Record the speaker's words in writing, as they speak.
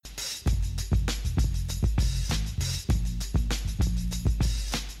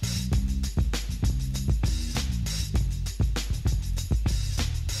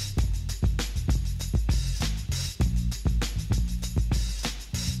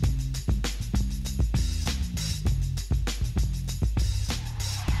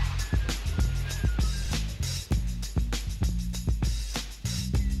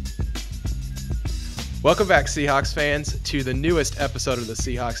Welcome back, Seahawks fans, to the newest episode of the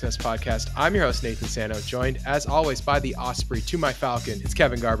Seahawks Nest podcast. I'm your host, Nathan Sano, joined, as always, by the Osprey to my Falcon. It's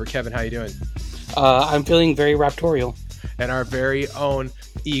Kevin Garber. Kevin, how you doing? I'm feeling very raptorial. And our very own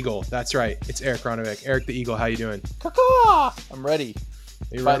Eagle. That's right. It's Eric Ronovic. Eric the Eagle, how you doing? Caw-caw! I'm ready.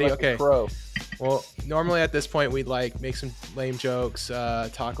 Are you ready? Like okay. Crow. Well, normally at this point, we'd make some lame jokes,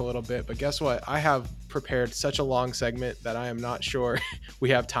 talk a little bit. But guess what? I have prepared such a long segment that I am not sure we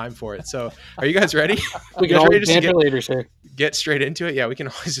have time for it. So are you guys ready? We can always banter later, sir. Get straight into it? Yeah, we can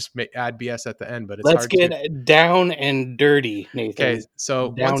always just add BS at the end, but it's Let's hard get down and dirty, Nathan. Okay,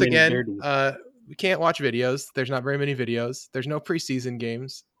 so down once again, we can't watch videos. There's not very many videos. There's no preseason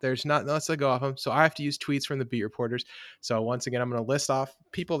games. There's not let's go off them. So I have to use tweets from the beat reporters. So once again, I'm going to list off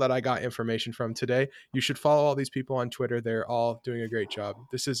people that I got information from today. You should follow all these people on Twitter. They're all doing a great job.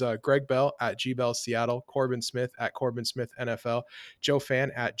 This is Greg Bell at GBell Seattle, Corbin Smith at Corbin Smith NFL, Joe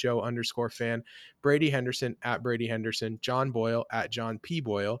Fan at Joe_Fan, Brady Henderson at Brady Henderson, John Boyle at John P.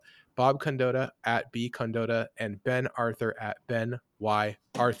 Boyle, Bob Condota at B. Condota, and Ben Arthur at Ben Y.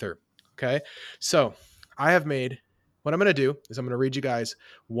 Arthur. Okay, so I have made what I'm going to do is I'm going to read you guys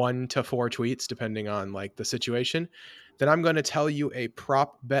 1 to 4 tweets, depending on the situation. Then I'm going to tell you a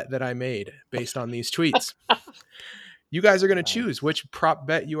prop bet that I made based on these tweets. You guys are going to choose which prop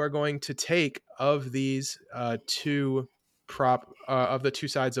bet you are going to take of these two of the two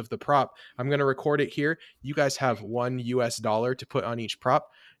sides of the prop. I'm going to record it here. You guys have $1 to put on each prop.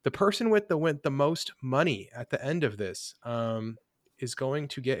 The person with the most money at the end of this is going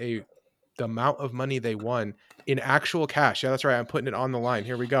to get the amount of money they won in actual cash. Yeah, that's right. I'm putting it on the line.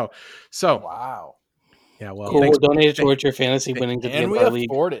 Here we go. So, wow. Yeah, well, cool. We'll donate it towards your fantasy winnings at the end of our league.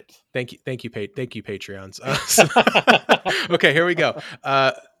 Afford it. Thank you, Patreons. Okay, here we go.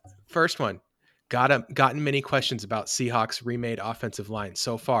 First one. Gotten many questions about Seahawks remade offensive line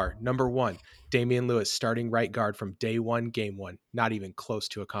so far. Number 1, Damian Lewis starting right guard from day 1, game 1. Not even close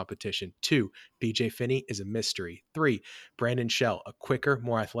to a competition. 2, BJ Finney is a mystery. 3, Brandon Shell, a quicker,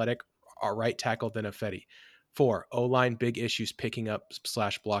 more athletic right tackle than Ifedi. 4, O-line big issues picking up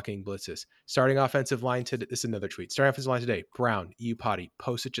 / blocking blitzes. Starting offensive line today. This is another tweet. Starting offensive line today. Brown, Iupati,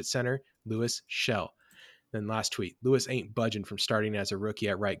 Postage at center, Lewis, Shell. Then last tweet, Lewis ain't budging from starting as a rookie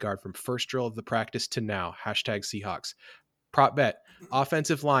at right guard from first drill of the practice to now. #Seahawks. Prop bet,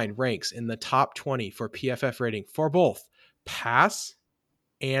 offensive line ranks in the top 20 for PFF rating for both pass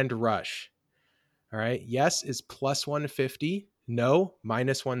and rush. All right. Yes is +150. No,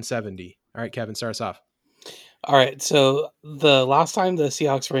 -170. All right, Kevin, start us off. All right. So the last time the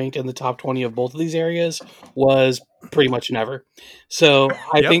Seahawks ranked in the top 20 of both of these areas was pretty much never. So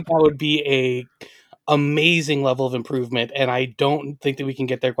I think that would be a amazing level of improvement, and I don't think that we can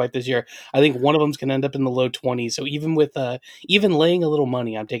get there quite this year. I think one of them's going to end up in the low 20s. So even with even laying a little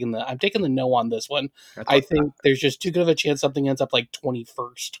money, I'm taking the no on this one. I think there's just too good of a chance something ends up like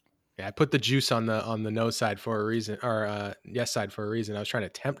 21st. Yeah, I put the juice on the no side for a reason, or yes side for a reason. I was trying to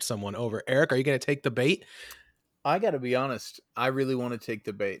tempt someone over. Eric, are you going to take the bait? I got to be honest. I really want to take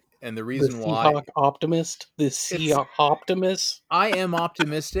the bait, and the reason why. The Seahawk optimist. I am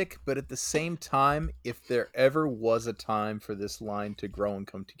optimistic, but at the same time, if there ever was a time for this line to grow and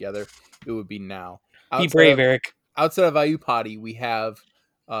come together, it would be now. Be brave, Eric. Outside of Iupati, we have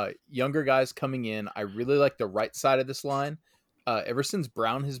younger guys coming in. I really like the right side of this line. Ever since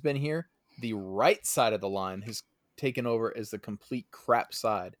Brown has been here, the right side of the line has taken over as the complete crap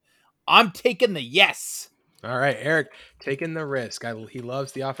side. I'm taking the yes. All right, Eric, taking the risk. He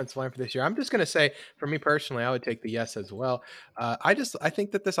loves the offensive line for this year. I'm just going to say, for me personally, I would take the yes as well. I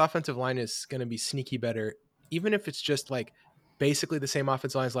think that this offensive line is going to be sneaky better, even if it's just basically the same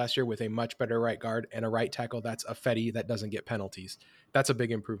offensive line as last year with a much better right guard and a right tackle that's Ifedi that doesn't get penalties. That's a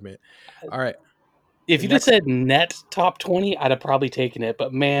big improvement. All right. If you just said net top 20, I'd have probably taken it.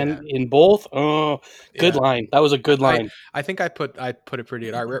 But man, in both, good line. That was a good line. I think I put it pretty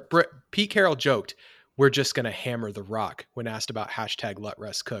good. All right, Pete Carroll joked, we're just going to hammer the rock when asked about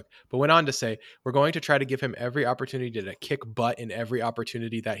 #LetRussCook, but went on to say, we're going to try to give him every opportunity to kick butt in every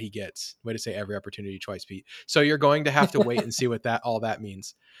opportunity that he gets. Way to say every opportunity twice, Pete. So you're going to have to wait and see what all that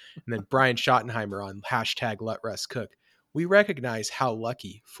means. And then Brian Schottenheimer on #LetRussCook. We recognize how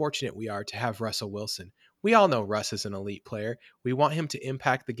lucky, fortunate we are to have Russell Wilson. We all know Russ is an elite player. We want him to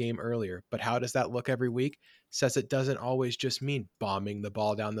impact the game earlier, but how does that look every week? Says it doesn't always just mean bombing the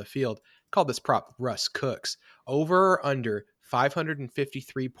ball down the field. Call this prop Russ Cooks. Over or under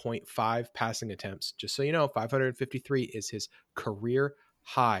 553.5 passing attempts. Just so you know, 553 is his career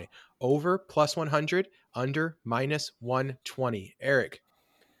high. Over +100, under -120. Eric.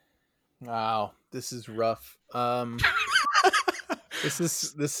 Wow, this is rough.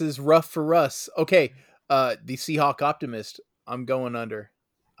 This is rough for Russ. Okay, The Seahawk optimist. I'm going under.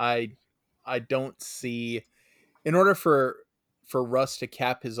 I don't see, in order for Russ to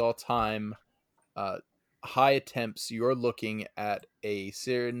cap his all time high attempts, you're looking at a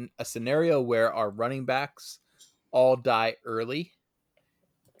scenario where our running backs all die early,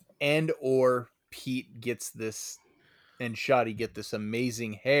 and or Pete gets this and Shoddy get this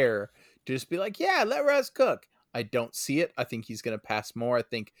amazing hair to just be like, yeah, let Russ cook. I don't see it. I think he's going to pass more. I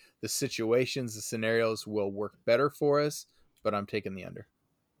think the situations, the scenarios will work better for us, but I'm taking the under.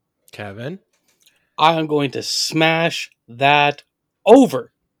 Kevin? I am going to smash that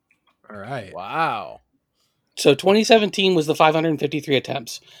over. All right. Wow. So 2017 was the 553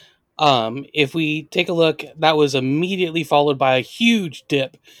 attempts. If we take a look, that was immediately followed by a huge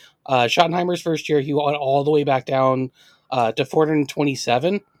dip. Schottenheimer's first year, he went all the way back down to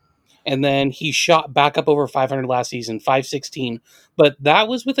 427. And then he shot back up over 500 last season, 516. But that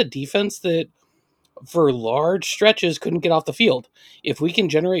was with a defense that, for large stretches, couldn't get off the field. If we can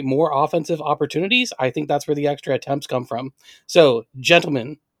generate more offensive opportunities, I think that's where the extra attempts come from. So,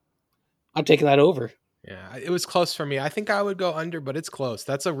 gentlemen, I'm taking that over. Yeah, it was close for me. I think I would go under, but it's close.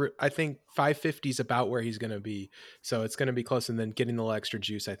 I think 550 is about where he's going to be. So it's going to be close. And then getting the little extra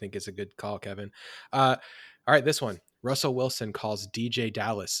juice, I think, is a good call, Kevin. All right, this one. Russell Wilson calls DJ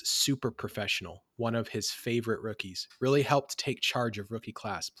Dallas super professional, one of his favorite rookies. Really helped take charge of rookie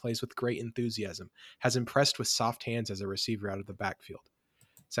class, plays with great enthusiasm, has impressed with soft hands as a receiver out of the backfield.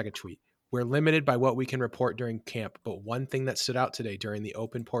 Second tweet. We're limited by what we can report during camp, but one thing that stood out today during the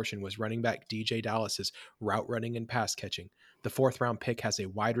open portion was running back DJ Dallas's route running and pass catching. The 4th round pick has a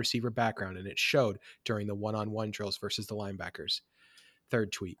wide receiver background, and it showed during the one-on-one drills versus the linebackers.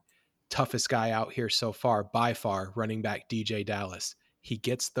 Third tweet. Toughest guy out here so far, by far, running back DJ Dallas. He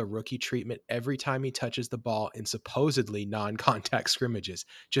gets the rookie treatment every time he touches the ball in supposedly non-contact scrimmages,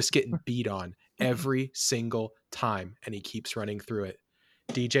 just getting beat on every single time, and he keeps running through it.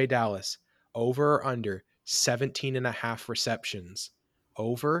 DJ Dallas, over or under 17 and a half receptions,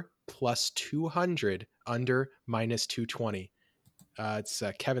 over plus 200, under minus 220. It's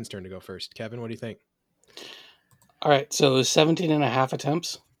Kevin's turn to go first. Kevin, what do you think? All right, so 17 and a half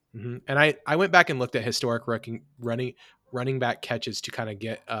attempts. Mm-hmm. And I went back and looked at historic running back catches to kind of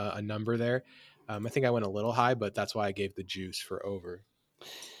get a number there. I think I went a little high, but that's why I gave the juice for over.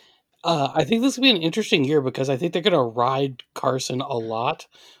 I think this will be an interesting year because I think they're going to ride Carson a lot,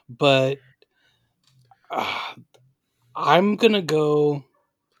 but I'm going to go.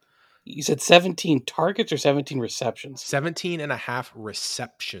 You said 17 targets or 17 receptions? 17 and a half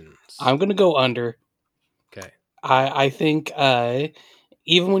receptions. I'm going to go under. Okay. I think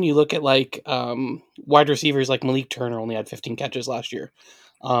even when you look at like wide receivers, like Malik Turner only had 15 catches last year.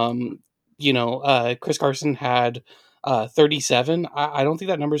 Chris Carson had 37. I don't think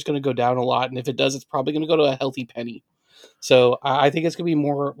that number is going to go down a lot. And if it does, it's probably going to go to a healthy penny. So I think it's going to be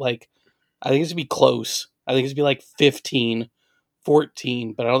more like, I think it's going to be close. I think it's going to be like 15,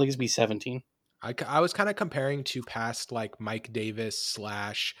 14, but I don't think it's going to be 17. I was kind of comparing to past like Mike Davis /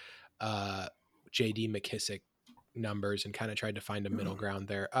 JD McKissick numbers and kind of tried to find a middle ground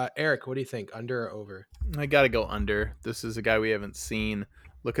there. Eric, what do you think? Under or over? I got to go under. This is a guy we haven't seen.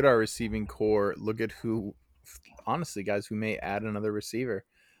 Look at our receiving core. Look at who, honestly, guys, we may add another receiver.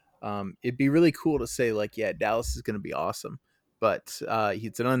 It'd be really cool to say, like, yeah, Dallas is going to be awesome. But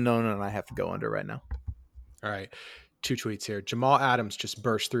it's an unknown, and I have to go under right now. All right. 2 tweets here. Jamal Adams just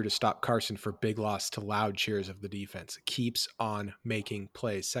burst through to stop Carson for big loss to loud cheers of the defense. Keeps on making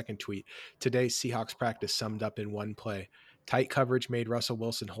plays. Second tweet. Today's Seahawks practice summed up in one play. Tight coverage made Russell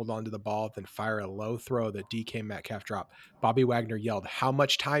Wilson hold on to the ball, then fire a low throw that DK Metcalf dropped. Bobby Wagner yelled, "How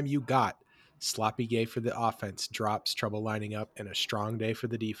much time you got?" Sloppy game for the offense, drops, trouble lining up, and a strong day for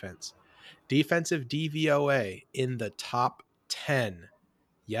the defense. Defensive DVOA in the top 10.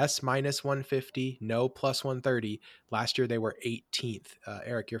 Yes, minus 150. No, plus 130. Last year they were 18th.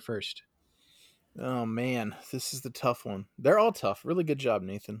 Eric, you're first. Oh man, this is the tough one. They're all tough. Really good job,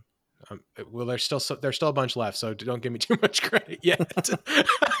 Nathan. Well, there's still a bunch left, so don't give me too much credit yet.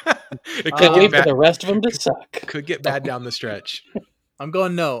 It could wait for the rest of them to suck. Could get bad down the stretch. I'm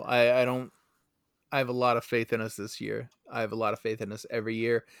going no. I don't. I have a lot of faith in us this year. I have a lot of faith in us every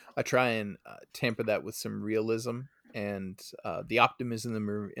year. I try and tamper that with some realism, and the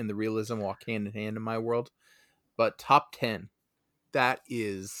optimism and the realism walk hand in hand in my world. But top 10, that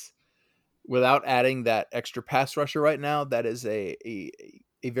is, without adding that extra pass rusher right now, that is a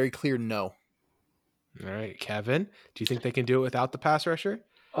very clear no. All right, Kevin, do you think they can do it without the pass rusher?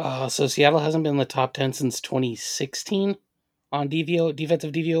 So Seattle hasn't been in the top 10 since 2016 on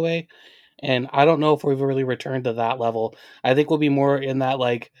defensive DVOA. And I don't know if we've really returned to that level. I think we'll be more in that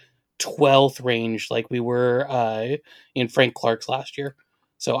like 12th range like we were in Frank Clark's last year.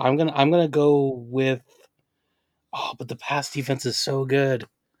 So I'm gonna go with. Oh, but the pass defense is so good.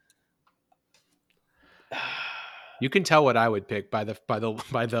 You can tell what I would pick by the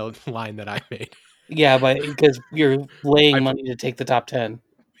line that I made. Yeah, but because you're laying money to take the top 10.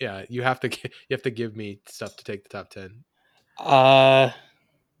 Yeah, you have to give me stuff to take the top 10.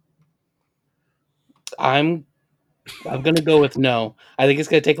 I'm gonna go with no. I think it's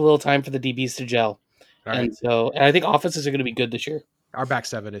gonna take a little time for the DBs to gel, and I think offenses are gonna be good this year. Our back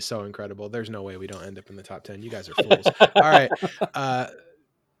seven is so incredible. There's no way we don't end up in the top 10. You guys are fools. All right.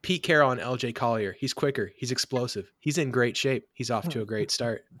 Pete Carroll and LJ Collier. He's quicker. He's explosive. He's in great shape. He's off to a great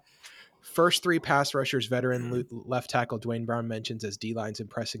start. First three pass rushers, veteran left tackle Dwayne Brown mentions as D-line's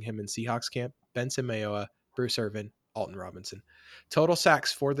impressing him in Seahawks camp. Benson Mayowa, Bruce Irvin, Alton Robinson. Total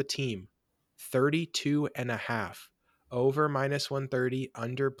sacks for the team, 32.5. Over -130,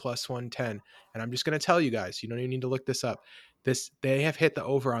 under +110. And I'm just going to tell you guys, you don't even need to look this up. They have hit the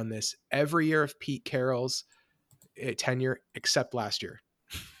over on this every year of Pete Carroll's tenure except last year.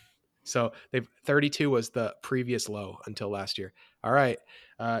 So 32 was the previous low until last year. All right.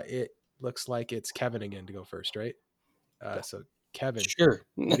 It looks like it's Kevin again to go first, right? So Kevin, sure.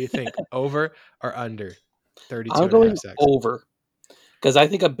 What do you think? Over or under 32 I'm and a going half sacks? over. Because I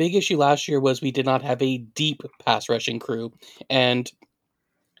think a big issue last year was we did not have a deep pass rushing crew. And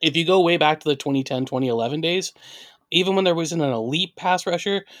if you go way back to the 2010, 2011 days, even when there wasn't an elite pass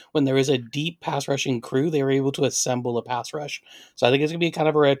rusher, when there was a deep pass rushing crew, they were able to assemble a pass rush. So I think it's going to be kind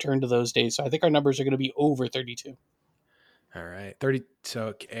of a return to those days. So I think our numbers are going to be over 32. All right. 30.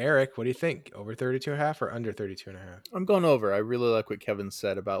 So Eric, what do you think? Over 32 and a half or under 32 and a half? I'm going over. I really like what Kevin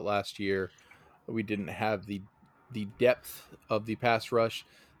said about last year. We didn't have the depth of the pass rush.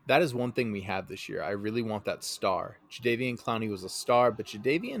 That is one thing we have this year. I really want that star. Jadeveon Clowney was a star, but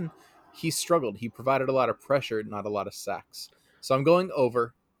Jadeveon, he struggled. He provided a lot of pressure, not a lot of sacks. So I'm going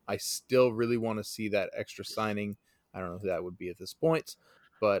over. I still really want to see that extra signing. I don't know who that would be at this point,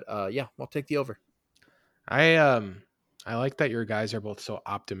 but yeah, I'll take the over. I like that your guys are both so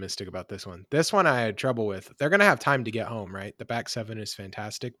optimistic about this one. This one I had trouble with. They're going to have time to get home, right? The back seven is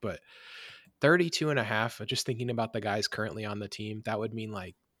fantastic, but 32 and a half, just thinking about the guys currently on the team, that would mean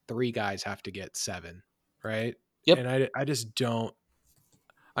like 3 guys have to get 7, right? Yep. And I just don't,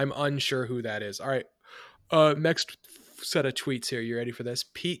 I'm unsure who that is. All right. Next set of tweets here. You ready for this?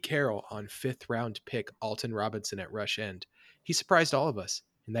 Pete Carroll on 5th round pick Alton Robinson at rush end. He surprised all of us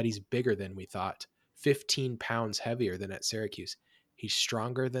in that he's bigger than we thought. 15 pounds heavier than at Syracuse. He's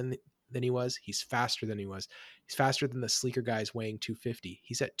stronger than he was. He's faster than he was. He's faster than the sleeker guys weighing 250.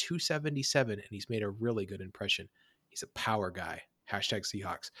 He's at 277, and he's made a really good impression. He's a power guy. Hashtag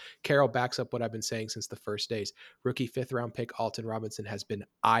Seahawks. Carroll backs up what I've been saying since the first days. Rookie 5th round pick Alton Robinson has been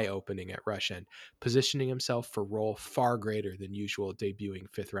eye-opening at rush end, positioning himself for role far greater than usual debuting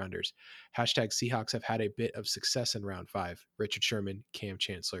 5th rounders. Hashtag Seahawks have had a bit of success in round 5. Richard Sherman, Cam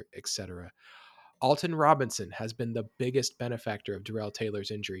Chancellor, etc. Alton Robinson has been the biggest benefactor of Darrell Taylor's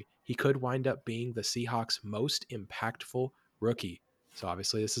injury. He could wind up being the Seahawks' most impactful rookie. So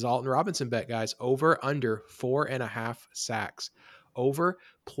obviously this is Alton Robinson bet, guys. Over, under 4.5 sacks. Over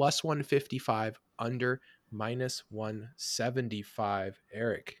 +155, under -175.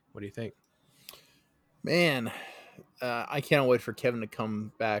 Eric, what do you think? Man, I can't wait for Kevin to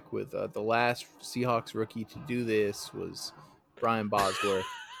come back with the last Seahawks rookie to do this was Brian Bosworth.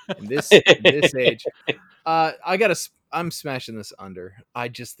 In this age, I'm smashing this under. I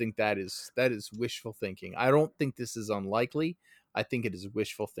just think that is wishful thinking. I don't think this is unlikely. I think it is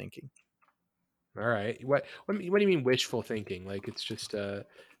wishful thinking. All right. What do you mean wishful thinking? Like it's just they're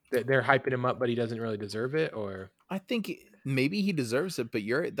hyping him up, but he doesn't really deserve it, or I think maybe he deserves it, but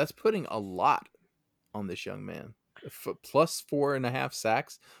that's putting a lot on this young man. Plus 4.5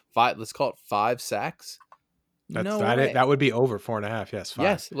 sacks, 5. Let's call it 5 sacks. That would be over 4.5. Yes, 5.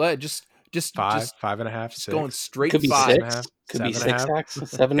 Yes, just 5.5, 6. Going straight. Could be 5.5. Could be 6 sacks,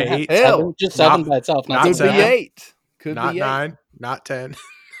 7.5. 8. Hell, just 7 by itself. Could be 8. Could not be 9. Not 10.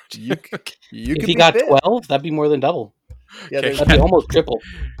 You if he got 12, that'd be more than double. Yeah, that'd be almost triple.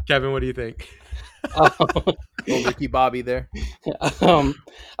 Kevin, what do you think? Ricky Bobby there.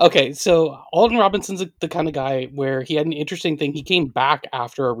 Okay, so Alton Robinson's the kind of guy where he had an interesting thing. He came back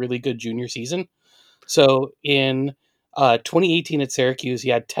after a really good junior season. So in 2018 at Syracuse, he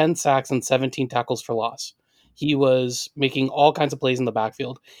had 10 sacks and 17 tackles for loss. He was making all kinds of plays in the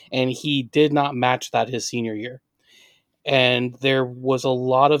backfield, and he did not match that his senior year. And there was a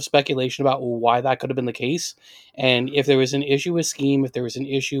lot of speculation about why that could have been the case. And if there was an issue with scheme, if there was an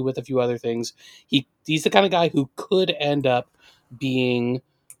issue with a few other things, he's the kind of guy who could end up being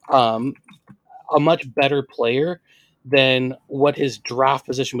a much better player than what his draft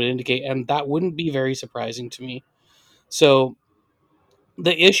position would indicate, and that wouldn't be very surprising to me. So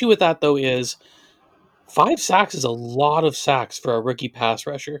the issue with that, though, is 5 sacks is a lot of sacks for a rookie pass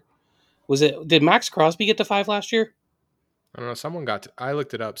rusher. Did Max Crosby get to 5 last year? I don't know. Someone got to, I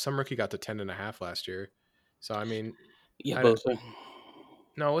looked it up. Some rookie got to 10.5 last year. So, I mean, Yeah, Bosa.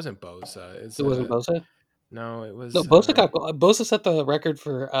 No, it wasn't Bosa. It wasn't Bosa? No, it was. No, Bosa set the record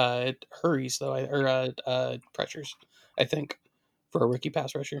for hurries, though, or pressures, I think, for a rookie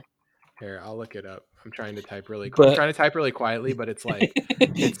pass rusher. Here, I'll look it up. I'm trying to type really quietly, but it's like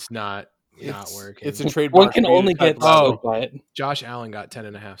it's not working. It's a trademark. One can only get so quiet. Josh Allen got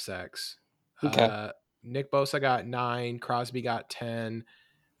 10.5 sacks. Okay. Nick Bosa got 9. Crosby got 10.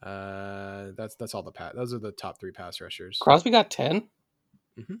 That's all the those are the top 3 pass rushers. Crosby got 10.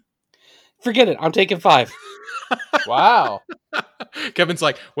 Mm-hmm. Forget it. I'm taking 5. Wow. Kevin's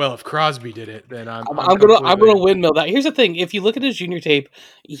like, well, if Crosby did it, then I'm gonna windmill that. Here's the thing: if you look at his junior tape,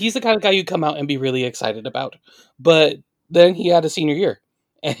 he's the kind of guy you come out and be really excited about. But then he had a senior year,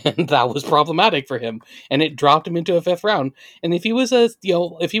 and that was problematic for him, and it dropped him into a 5th round. And if he was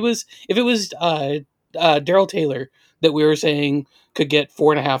if it was Darrell Taylor that we were saying could get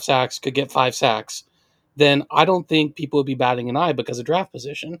 4.5 sacks, could get 5 sacks, then I don't think people would be batting an eye because of draft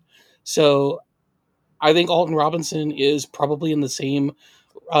position. So I think Alton Robinson is probably in the same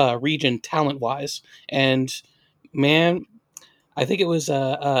region talent-wise. And, man, I think it was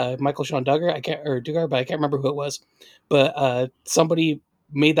Michael Sean Duggar, Duggar, but I can't remember who it was. But somebody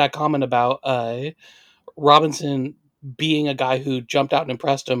made that comment about Robinson being a guy who jumped out and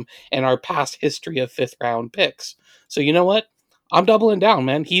impressed him and our past history of 5th-round picks. So you know what? I'm doubling down,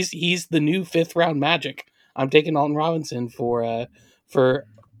 man. He's the new 5th-round magic. I'm taking Alton Robinson for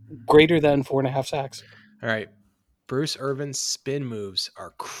greater than 4.5 sacks. All right. Bruce Irvin's spin moves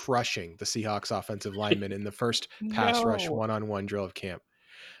are crushing the Seahawks offensive linemen in the first pass rush one-on-one drill of camp.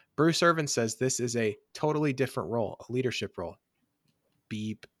 Bruce Irvin says this is a totally different role, a leadership role.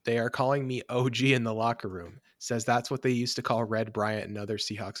 Beep. They are calling me OG in the locker room. Says that's what they used to call Red Bryant and other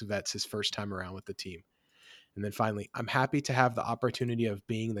Seahawks vets his first time around with the team. And then finally, I'm happy to have the opportunity of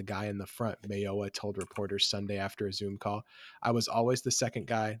being the guy in the front, Mayowa told reporters Sunday after a Zoom call. I was always the second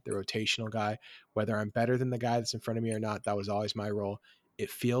guy, the rotational guy. Whether I'm better than the guy that's in front of me or not, that was always my role. It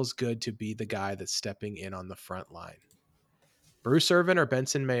feels good to be the guy that's stepping in on the front line. Bruce Irvin or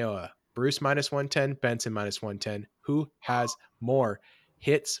Benson Mayowa? Bruce minus 110, Benson minus 110. Who has more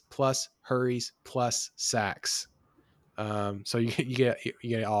hits plus hurries plus sacks? So you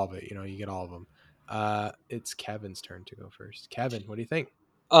get all of it. You get all of them. It's Kevin's turn to go first. Kevin, what do you think?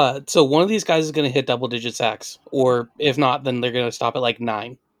 So one of these guys is going to hit double-digit sacks, or if not, then they're going to stop at like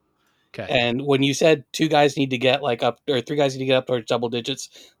 9. Okay. And when you said 2 guys need to get like up, or 3 guys need to get up towards double digits,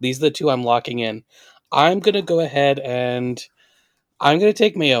 these are the 2 I'm locking in. I'm going to go ahead and I'm going to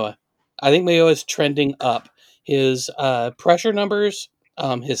take Mayowa. I think Mayowa is trending up. His pressure numbers,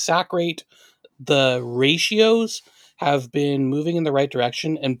 his sack rate, the ratios have been moving in the right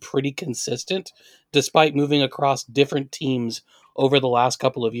direction and pretty consistent, despite moving across different teams over the last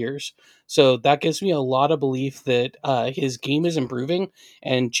couple of years. So that gives me a lot of belief that his game is improving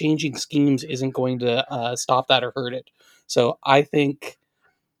and changing schemes isn't going to stop that or hurt it. So I think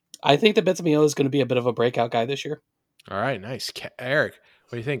that Benson Mayowa is going to be a bit of a breakout guy this year. All right, nice. Eric,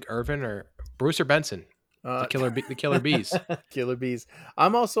 what do you think? Irvin or Bruce or Benson? The killer bees. Killer bees.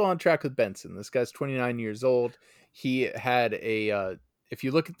 I'm also on track with Benson. This guy's 29 years old. He had if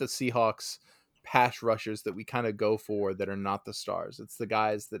you look at the Seahawks pass rushers that we kind of go for that are not the stars, it's the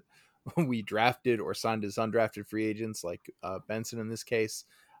guys that we drafted or signed as undrafted free agents, like Benson in this case,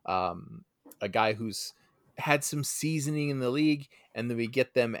 a guy who's had some seasoning in the league, and then we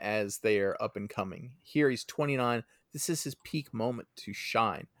get them as they are up and coming. Here he's 29. This is his peak moment to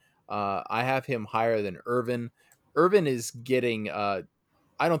shine. I have him higher than Irvin. Irvin is getting. I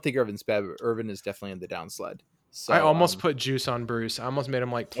don't think Irvin's bad, but Irvin is definitely in the downslide. So, I almost put juice on Bruce. I almost made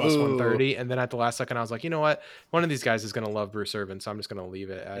him like plus 130, and then at the last second, I was like, you know what? One of these guys is going to love Bruce Irvin, so I'm just going to leave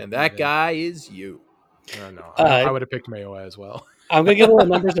it. And that guy is you. I don't know. I would have picked Mayowa as well. I'm going to give a little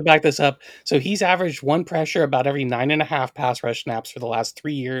numbers to back this up. So he's averaged 1 pressure about every 9.5 pass rush snaps for the last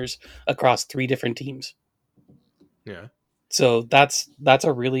 3 years across 3 different teams. Yeah. So that's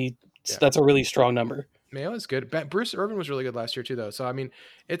a really strong number. Mayowa's good. Bruce Irvin was really good last year too, though. So I mean,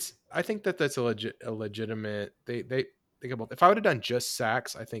 I think that's a legitimate. They get both. If I would have done just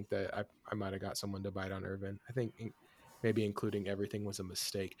sacks, I think that I might have got someone to bite on Irvin. I think maybe including everything was a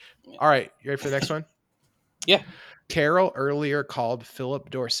mistake. All right, you ready for the next one? Yeah. Carroll earlier called Philip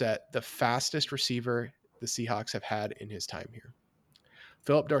Dorsett the fastest receiver the Seahawks have had in his time here.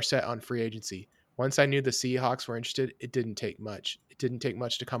 Philip Dorsett on free agency. Once I knew the Seahawks were interested, it didn't take much. It didn't take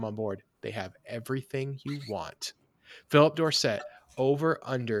much to come on board. They have everything you want. Philip Dorsett, over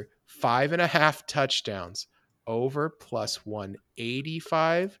under 5.5 touchdowns, over plus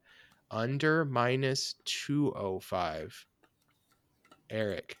 185, under minus 205.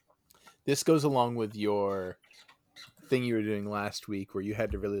 Eric. This goes along with your thing you were doing last week where you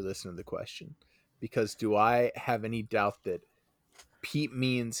had to really listen to the question. Because do I have any doubt that Pete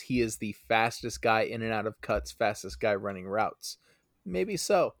means he is the fastest guy in and out of cuts, fastest guy running routes? Maybe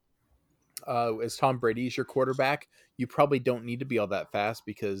so. As Tom Brady is your quarterback, you probably don't need to be all that fast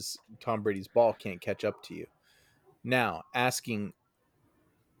because Tom Brady's ball can't catch up to you. Now, asking,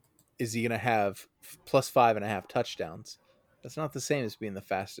 is he going to have plus 5.5 touchdowns? That's not the same as being the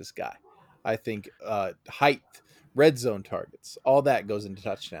fastest guy. I think height, red zone targets, all that goes into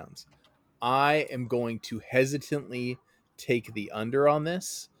touchdowns. I am going to hesitantly take the under on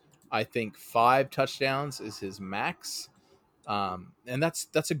this. I think 5 touchdowns is his max. And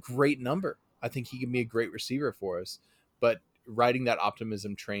that's a great number. I think he can be a great receiver for us, but riding that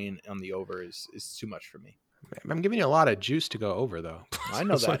optimism train on the over is too much for me. I'm giving you a lot of juice to go over, though. I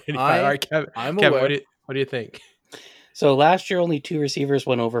know that. All right, Kevin, aware. What do you think? So last year, only 2 receivers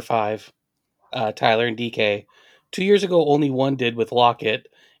went over 5, Tyler and DK. 2 years ago, only one did with Lockett,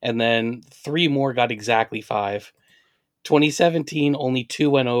 and then 3 more got exactly 5. 2017, only 2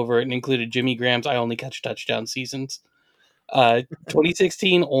 went over, and included Jimmy Graham's I only catch touchdown seasons.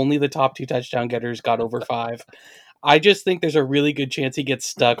 2016, only the top 2 touchdown getters got over 5. I just think there's a really good chance he gets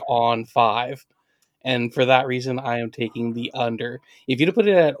stuck on 5. And for that reason, I am taking the under. If you'd have put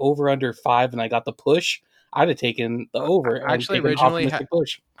it at over under 5 and I got the push, I'd have taken the over. I actually originally had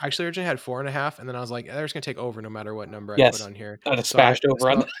 4.5, and then I was like, they're just gonna take over no matter what number I put on here. I'd have smashed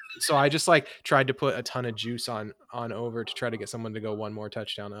over. So I just like tried to put a ton of juice on over to try to get someone to go one more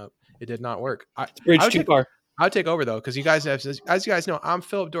touchdown up. It did not work. Bridge too far. I would take over though, because you guys have, as you guys know, I'm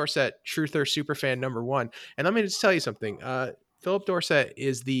Philip Dorsett, truther superfan number 1, and let me just tell you something. Philip Dorsett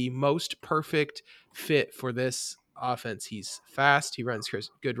is the most perfect fit for this offense. He's fast, he runs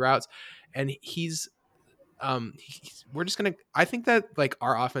good routes, and we're just gonna. I think that like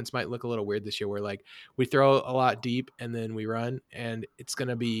our offense might look a little weird this year, where like we throw a lot deep and then we run, and it's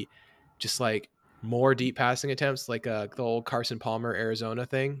gonna be just like more deep passing attempts, like the old Carson Palmer Arizona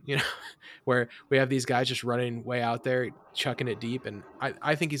thing, where we have these guys just running way out there, chucking it deep, and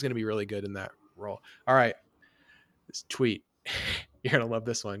I think he's gonna be really good in that role. All right, this tweet. You're going to love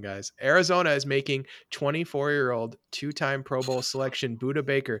this one, guys. Arizona is making 24-year-old 2-time Pro Bowl selection Budda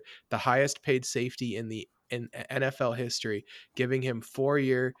Baker the highest paid safety in NFL history, giving him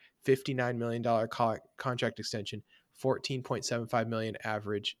 4-year, $59 million contract extension, $14.75 million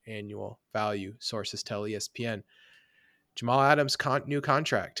average annual value, sources tell ESPN. Jamal Adams' new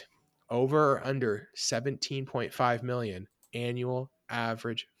contract, over or under $17.5 million annual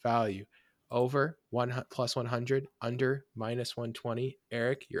average value. Over plus 100, under minus 120.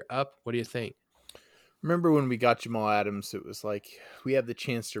 Eric, you're up. What do you think? Remember when we got Jamal Adams, it was like, we have the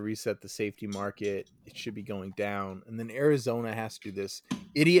chance to reset the safety market. It should be going down. And then Arizona has to do this.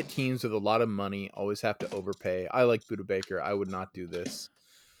 Idiot teams with a lot of money always have to overpay. I like Budda Baker. I would not do this.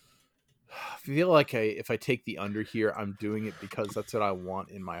 I feel like if I take the under here, I'm doing it because that's what I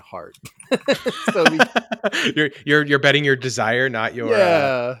want in my heart. So you're betting your desire, not your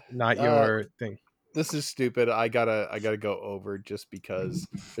your thing. This is stupid. I gotta go over just because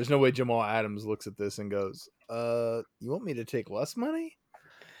there's no way Jamal Adams looks at this and goes, "You want me to take less money?"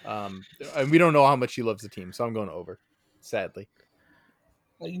 And we don't know how much he loves the team, so I'm going over. Sadly,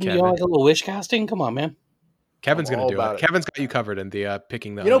 you like a little wish casting? Come on, man. Kevin's going to do it. Kevin's got you covered in the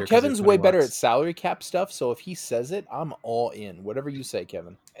picking the. Kevin's way better at salary cap stuff. So if he says it, I'm all in. Whatever you say,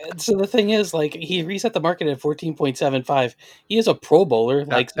 Kevin. So the thing is, like, he reset the market at 14.75. He is a Pro Bowler.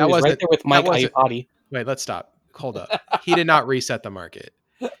 That was right there with Mike Iupati. Wait, let's stop. Hold up. He did not reset the market.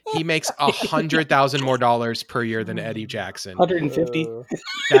 He makes $100,000 more per year than Eddie Jackson. 150.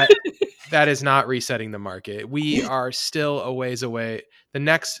 That is not resetting the market. We are still a ways away. The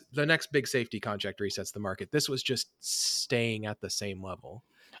next big safety contract resets the market. This was just staying at the same level.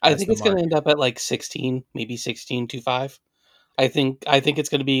 I think it's going to end up at like 16, maybe 16.25. I think it's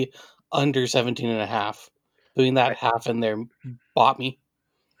going to be under 17.5. Doing that half in there bought me.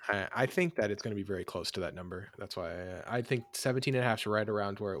 I think that it's going to be very close to that number. That's why I think 17.5 is right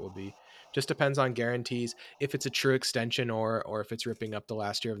around where it will be. Just depends on guarantees, if it's a true extension or if it's ripping up the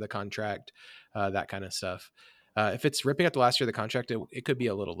last year of the contract, that kind of stuff. If it's ripping up the last year of the contract, it could be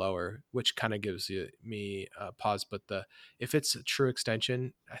a little lower, which kind of gives me a pause. But if it's a true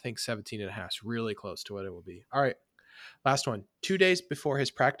extension, I think 17.5 is really close to what it will be. All right. Last one. 2 days before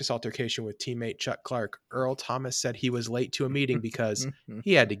his practice altercation with teammate Chuck Clark, Earl Thomas said he was late to a meeting because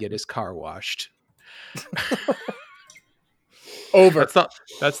he had to get his car washed. Over.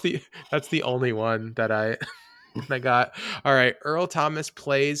 That's the only one that I got. All right. Earl Thomas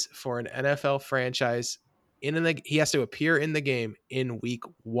plays for an NFL franchise. He has to appear in the game in week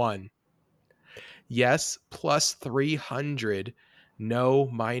 1. Yes, plus 300. No,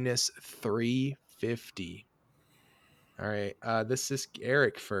 minus 350. All right. This is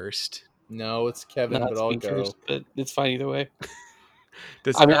Eric first. No, it's Kevin, but I'll go. First, but it's fine either way.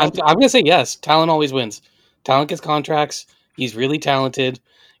 Does I mean, Earl I'm going to say yes. Talent always wins. Talent gets contracts. He's really talented.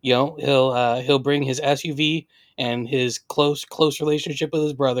 You know, he'll bring his SUV and his close relationship with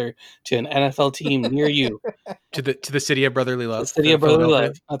his brother to an NFL team near you. to the city of brotherly love. The city of brotherly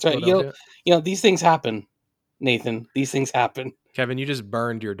love. That's right. Philadelphia. You know, these things happen, Nathan. These things happen. Kevin, you just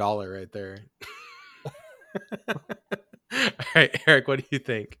burned your dollar right there. All right, Eric, what do you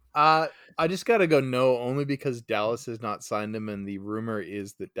think? I just gotta go no, only because Dallas has not signed him, and the rumor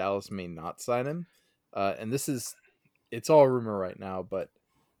is that Dallas may not sign him. And it's all rumor right now, but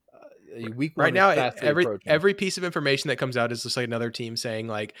week one right now, approaching. every piece of information that comes out is just like another team saying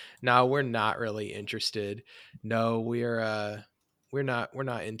like, "No, we're not really interested. No, we're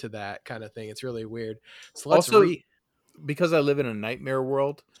not into that kind of thing." It's really weird. So let's because I live in a nightmare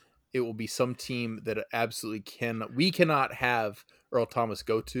world, it will be some team that absolutely we cannot have Earl Thomas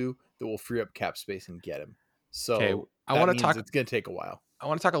go to that will free up cap space and get him. So okay, I want to talk. It's going to take a while. I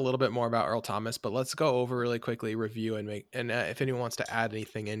want to talk a little bit more about Earl Thomas, but let's go over really quickly, review and if anyone wants to add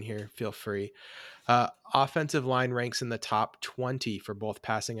anything in here, feel free. Offensive line ranks in the top 20 for both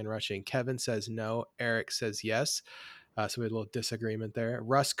passing and rushing. Kevin says no. Eric says yes. So we had a little disagreement there.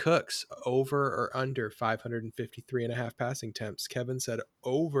 Russ Cooks, over or under 553.5 passing attempts. Kevin said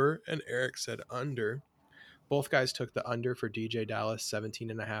over and Eric said under. Both guys took the under for DJ Dallas,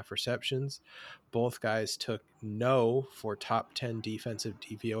 17.5 receptions. Both guys took no for top 10 defensive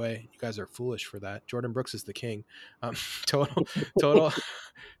DVOA. You guys are foolish for that. Jordan Brooks is the king. Total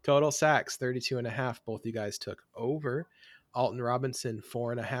sacks, 32.5. Both you guys took over. Alton Robinson,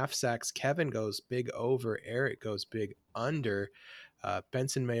 4.5 sacks. Kevin goes big over. Eric goes big under.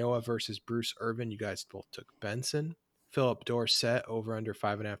 Benson Mayowa versus Bruce Irvin. You guys both took Benson. Philip Dorsett, over under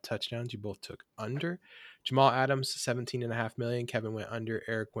 5.5 touchdowns. You both took under. Jamal Adams, 17.5 million. Kevin went under.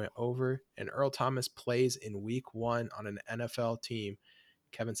 Eric went over. And Earl Thomas plays in week 1 on an NFL team.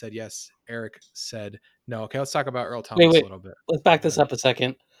 Kevin said yes. Eric said no. Okay, let's talk about Earl Thomas a little bit. Let's back this up a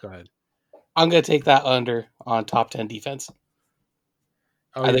second. Go ahead. I'm going to take that under on top 10 defense.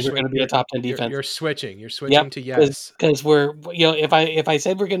 Oh, I think we're going to be a top 10 defense. You're switching to yes. Because we're, if I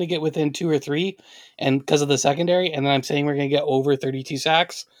said we're going to get within 2 or 3, and because of the secondary, and then I'm saying we're going to get over 32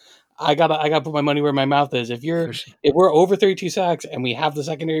 sacks, I gotta put my money where my mouth is. If we're over 32 sacks and we have the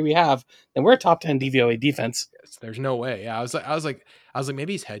secondary we have, then we're a top 10 DVOA defense. Yes, there's no way. Yeah, I was like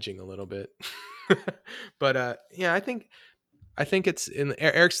maybe he's hedging a little bit, but yeah, I think it's in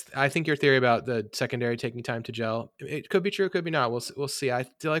Eric's. I think your theory about the secondary taking time to gel, it could be true, it could be not. We'll see. I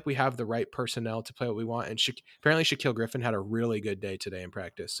feel like we have the right personnel to play what we want, and apparently Shaquille Griffin had a really good day today in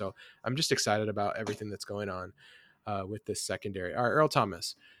practice. So I'm just excited about everything that's going on with this secondary. All right, Earl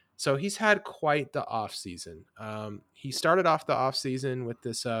Thomas. So he's had quite the off season. He started off the off season with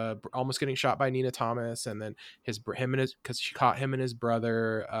this almost getting shot by Nina Thomas, and then because she caught him and his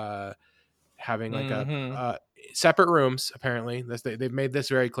brother having like a separate rooms. Apparently, they've made this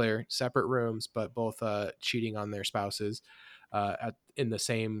very clear: separate rooms, but both cheating on their spouses in the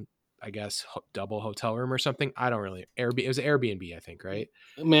same, I guess, double hotel room or something. I don't really. It was Airbnb, I think, right?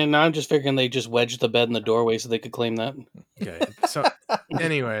 Man, I'm just figuring they just wedged the bed in the doorway so they could claim that. Okay. So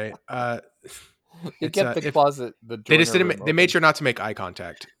anyway, they kept the closet. They just didn't. They made sure not to make eye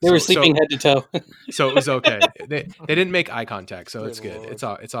contact. They were sleeping head to toe, so it was okay. They didn't make eye contact, so it's good.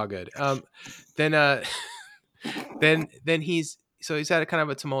 It's all good. Then he's had a kind of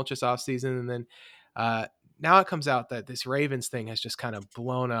a tumultuous off season, and then now it comes out that this Ravens thing has just kind of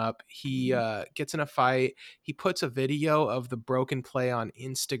blown up. He gets in a fight. He puts a video of the broken play on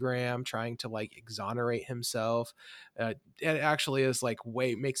Instagram, trying to like exonerate himself. It actually is like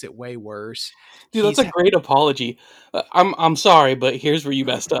makes it way worse. Dude, that's a great apology. I'm sorry, but here's where you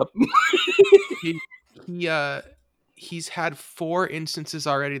messed up. He's had 4 instances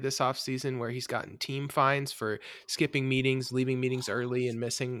already this offseason where he's gotten team fines for skipping meetings, leaving meetings early, and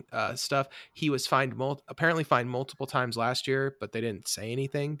missing stuff. He was apparently fined multiple times last year, but they didn't say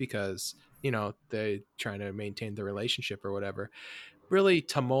anything because, they're trying to maintain the relationship or whatever. Really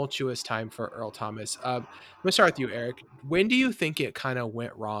tumultuous time for Earl Thomas. I'm going to start with you, Eric. When do you think it kind of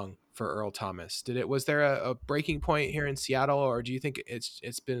went wrong Earl Thomas? Was there a breaking point here in Seattle, or do you think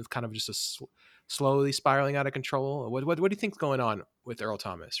it's been kind of just slowly spiraling out of control? What do you think's going on with Earl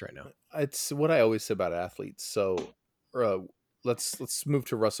Thomas right now? It's what I always say about athletes. So uh, let's move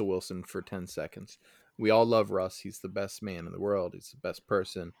to Russell Wilson for 10 seconds. We all love Russ. He's the best man in the world. He's the best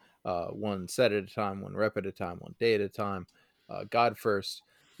person. One set at a time, one rep at a time, one day at a time. God first.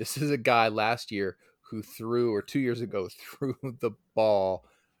 This is a guy last year who threw, or 2 years ago, threw the ball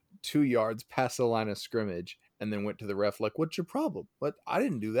 2 yards past the line of scrimmage and then went to the ref like, "What's your problem?" But I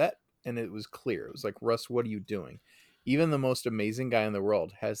didn't do that, and it was clear. It was like, Russ, what are you doing? Even the most amazing guy in the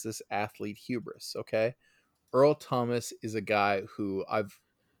world has this athlete hubris. Okay, Earl Thomas is a guy who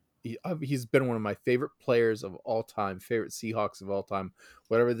he's been one of my favorite players of all time, favorite Seahawks of all time.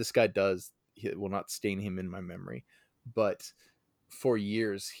 Whatever this guy does, it will not stain him in my memory. But for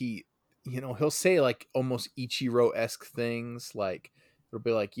years, he'll say like almost Ichiro esque things. Like it'll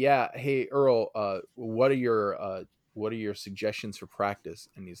be like, "Yeah, hey Earl, what are your suggestions for practice?"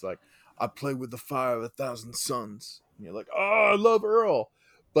 And he's like, "I play with the fire of 1,000 suns." And you're like, "Oh, I love Earl,"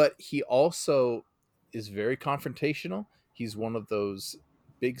 but he also is very confrontational. He's one of those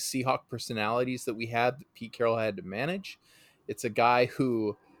big Seahawk personalities that we had that Pete Carroll had to manage. It's a guy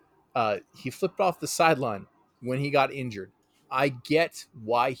who he flipped off the sideline when he got injured. I get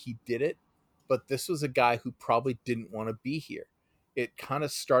why he did it, but this was a guy who probably didn't want to be here. It kind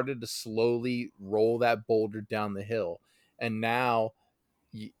of started to slowly roll that boulder down the hill. And now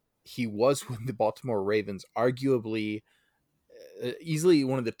he was with the Baltimore Ravens, arguably easily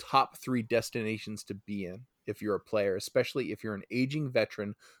one of the top 3 destinations to be in if you're a player, especially if you're an aging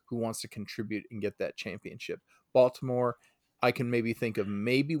veteran who wants to contribute and get that championship. Baltimore, I can maybe think of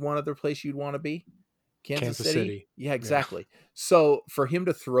maybe one other place you'd want to be. Kansas City? Yeah, exactly. Yeah. So for him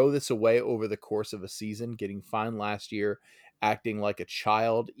to throw this away over the course of a season, getting fined last year, acting like a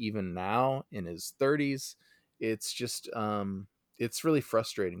child even now in his 30s, it's just it's really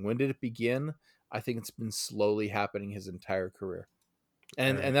frustrating. When did it begin? I think it's been slowly happening his entire career.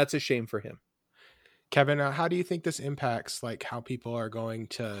 And that's a shame for him. Kevin, how do you think this impacts like how people are going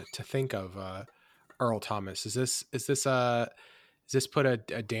to think of Earl Thomas? Is this put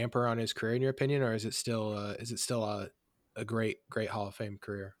a damper on his career in your opinion, or is it still a great Hall of Fame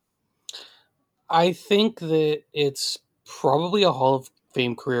career? I think that it's probably a Hall of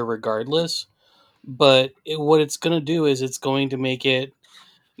Fame career regardless, but what it's going to do is it's going to make it,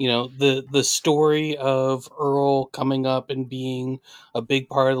 the story of Earl coming up and being a big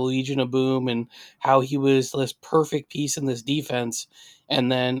part of the Legion of Boom and how he was this perfect piece in this defense.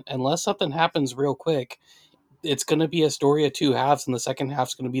 And then unless something happens real quick, it's going to be a story of 2 halves, and the second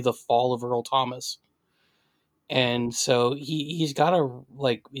half's going to be the fall of Earl Thomas. And so he's got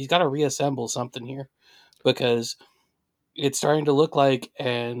to reassemble something here, because it's starting to look like,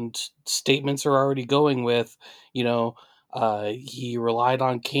 and statements are already going with, he relied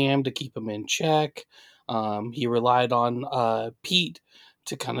on Cam to keep him in check. He relied on Pete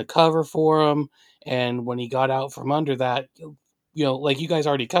to kind of cover for him. And when he got out from under that, like you guys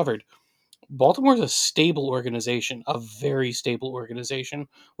already covered, Baltimore's a stable organization, a very stable organization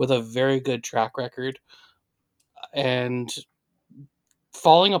with a very good track record. And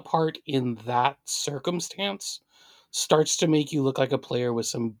falling apart in that circumstance starts to make you look like a player with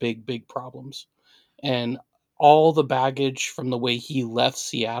some big problems. And all the baggage from the way he left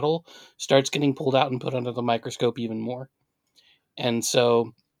Seattle starts getting pulled out and put under the microscope even more. And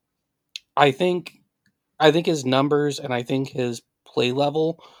so I think his numbers and I think his play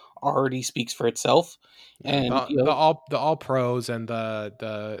level already speaks for itself. And the all pros and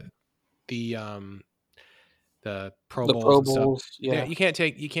the Pro Bowls and stuff. Yeah. You can't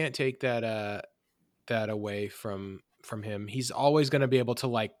take that away from him. He's always going to be able to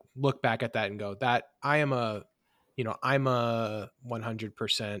like look back at that and go, that I'm a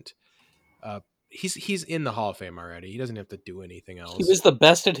 100%. He's in the Hall of Fame already. He doesn't have to do anything else. He was the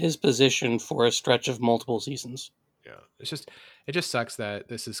best at his position for a stretch of multiple seasons. Yeah, it just sucks that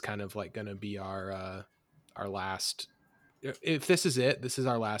this is kind of like going to be our last. If this is it, this is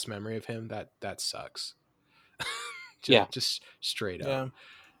our last memory of him. That sucks. Just straight up.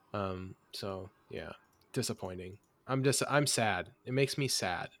 So yeah, disappointing. I'm sad. It makes me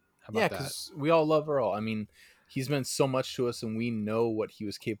sad. How about that? Because we all love Earl. I mean, he's meant so much to us, and we know what he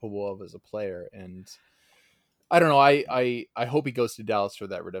was capable of as a player. And I don't know. I hope he goes to Dallas for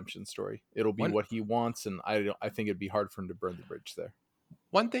that redemption story. It'll be what he wants, and I think it'd be hard for him to burn the bridge there.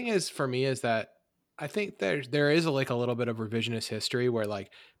 One thing is for me is that I think there is like a little bit of revisionist history where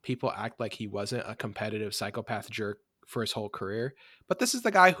like people act like he wasn't a competitive psychopath jerk for his whole career, but this is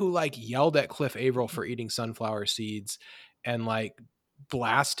the guy who like yelled at Cliff Averill for eating sunflower seeds and like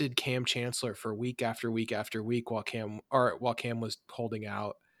blasted Cam Chancellor for week after week after week while Cam was holding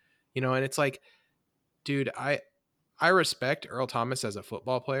out, and it's like, dude, I respect Earl Thomas as a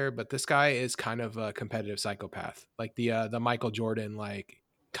football player, but this guy is kind of a competitive psychopath, like the Michael Jordan, like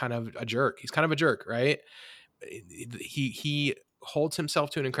kind of a jerk. He's kind of a jerk, right? He holds himself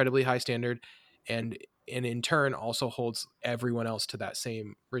to an incredibly high standard, and in turn also holds everyone else to that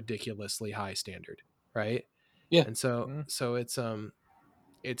same ridiculously high standard, right? Yeah. And so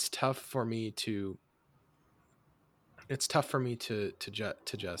it's tough for me to justify,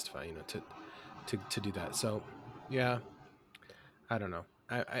 to do that. So yeah, I don't know.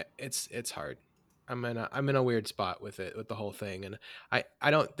 It's hard. I'm in a weird spot with the whole thing, and I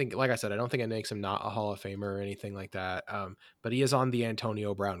don't think, like I said, I don't think it makes him not a Hall of Famer or anything like that. But he is on the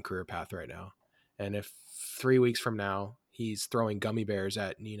Antonio Brown career path right now, and if 3 weeks from now he's throwing gummy bears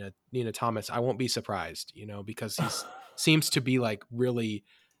at Nina Thomas, I won't be surprised, because he seems to be like really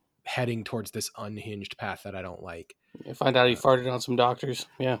heading towards this unhinged path that I don't like. You find out he farted on some doctors.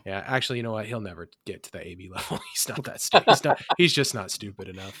 Yeah. Yeah. Actually, you know what? He'll never get to the AB level. He's not that stupid. He's just not stupid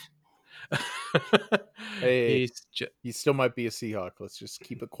enough. Hey, he still might be a Seahawk. Let's just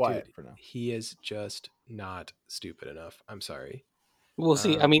keep it quiet for now. He is just not stupid enough. I'm sorry. We'll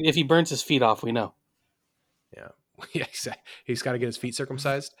see. I mean, if he burns his feet off, we know. Yeah. Yeah, exactly. He's got to get his feet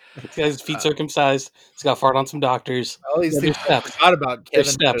circumcised. He's got his feet circumcised. He's got to fart on some doctors. All these things I forgot about Kevin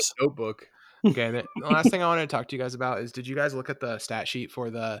steps. Notebook. Okay, the last thing I wanted to talk to you guys about is, did you guys look at the stat sheet for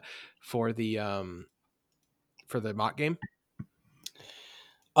the mock game?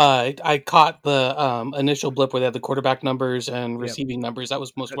 I caught the initial blip where they had the quarterback numbers and receiving numbers. That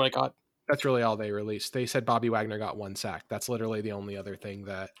was most of what I caught. That's really all they released. They said Bobby Wagner got 1 sack. That's literally the only other thing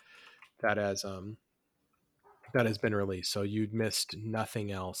that has been released. So you missed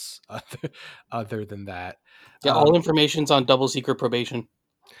nothing else other than that. Yeah, all information's on double secret probation.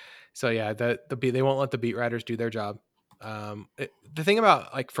 So yeah, they won't let the beat writers do their job. The thing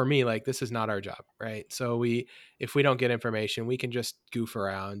about, like, for me, like, this is not our job, right? So if we don't get information, we can just goof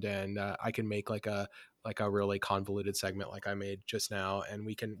around, and I can make like a really convoluted segment like I made just now, and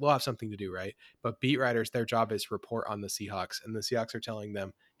we'll have something to do, right? But beat writers, their job is report on the Seahawks, and the Seahawks are telling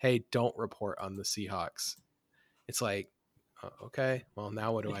them, hey, don't report on the Seahawks. It's like, okay, well,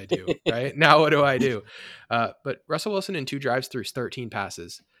 now what do I do? Right? Now what do I do? But Russell Wilson in 2 drives threw 13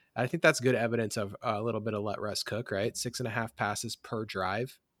 passes. I think that's good evidence of a little bit of let Russ cook, right? 6.5 passes per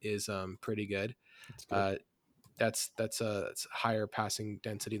drive is pretty good. That's a higher passing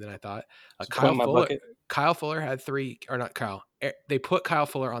density than I thought. Kyle Fuller had 3, or not Kyle. They put Kyle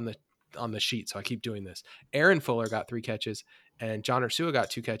Fuller on the sheet, so I keep doing this. Aaron Fuller got 3 catches, and John Ursua got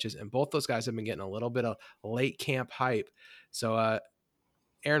 2 catches, and both those guys have been getting a little bit of late camp hype. So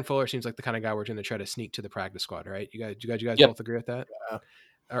Aaron Fuller seems like the kind of guy we're going to try to sneak to the practice squad, right? You guys both agree with that? Yeah.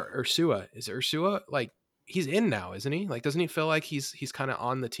 Ursua, like, he's in now, isn't he? Like, doesn't he feel like he's kind of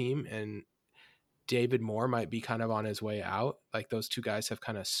on the team, and David Moore might be kind of on his way out? Like, those 2 guys have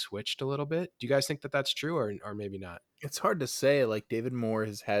kind of switched a little bit. Do you guys think that that's true, or maybe not? It's hard to say. Like, David Moore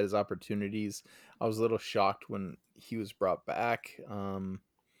has had his opportunities. I was a little shocked when he was brought back. I'm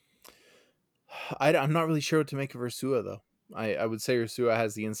not really sure what to make of Ursua, though. I would say Ursua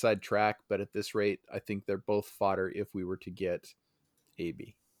has the inside track, but at this rate, I think they're both fodder if we were to get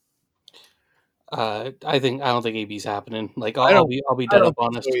AB. I don't think AB's happening. Like, I'll be dead up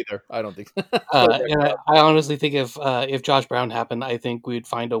honest. So either. I don't think. And I honestly think if Josh Brown happened, I think we'd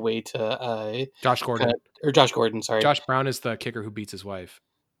find a way to Josh Gordon. Josh Gordon. Sorry, Josh Brown is the kicker who beats his wife.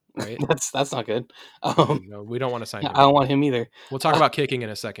 Right. that's not good. No, we don't want to sign him. I don't want him either. We'll talk about kicking in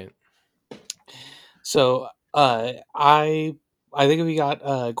a second. So I think if we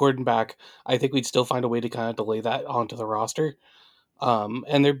got Gordon back, I think we'd still find a way to kind of delay that onto the roster.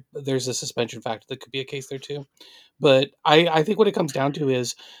 And there's a suspension factor that could be a case there too. But I think what it comes down to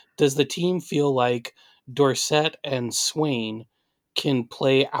is, does the team feel like Dorsett and Swain can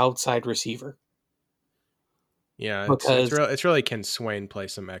play outside receiver? Yeah, it's really, can Swain play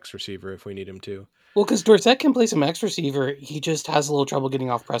some X receiver if we need him to? Well, because Dorsett can play some X receiver. He just has a little trouble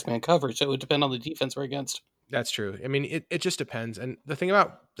getting off press man coverage, so it would depend on the defense we're against. That's true. I mean, it just depends. And the thing I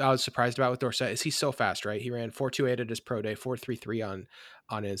was surprised about with Dorsett is he's so fast, right? He ran 4.28 at his pro day, 4.33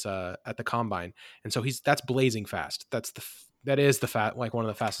 on his at the combine, and so that's blazing fast. That is like one of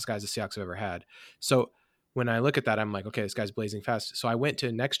the fastest guys the Seahawks have ever had. So when I look at that, I'm like, okay, this guy's blazing fast. So I went to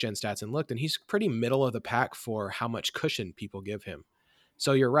Next Gen Stats and looked, and he's pretty middle of the pack for how much cushion people give him.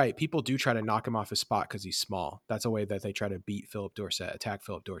 So you're right. People do try to knock him off his spot because he's small. That's a way that they try to beat Philip Dorsett, attack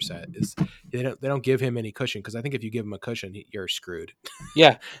Philip Dorsett. Is they don't give him any cushion, because I think if you give him a cushion, you're screwed.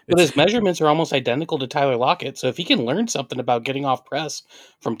 Yeah, but his measurements are almost identical to Tyler Lockett. So if he can learn something about getting off press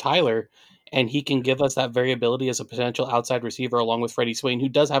from Tyler, and he can give us that variability as a potential outside receiver along with Freddie Swain, who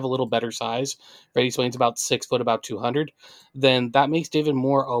does have a little better size. Freddie Swain's about 6 foot, about 200. Then that makes David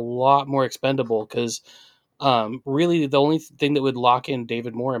Moore a lot more expendable, because really the only thing that would lock in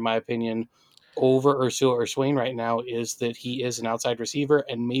David Moore, in my opinion, over Ursula or Swain right now is that he is an outside receiver,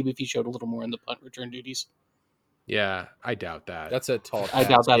 and maybe if he showed a little more in the punt return duties. Yeah, I doubt that. That's a tall task. I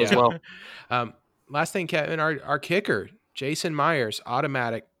doubt that as well. Last thing, Kevin, our kicker, Jason Myers,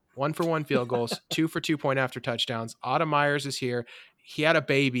 automatic 1-for-1 field goals, 2-for-2 after touchdowns. Otto Myers is here. He had a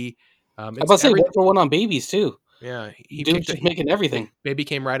baby. I was about to say 1-for-1 on babies too. Yeah, Dude's just making everything. Baby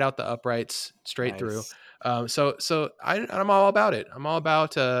came right out the uprights, straight through. So I'm all about it. I'm all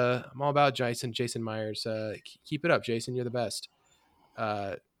about Jason Myers. Keep it up, Jason. You're the best.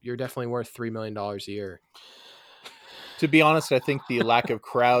 You're definitely worth $3 million a year. To be honest, I think the lack of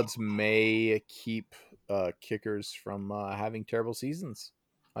crowds may keep kickers from having terrible seasons.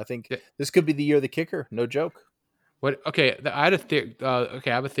 I think this could be the year of the kicker. No joke. What? Okay, I had a theory. I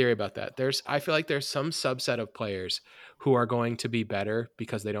have a theory about that. I feel like there's some subset of players who are going to be better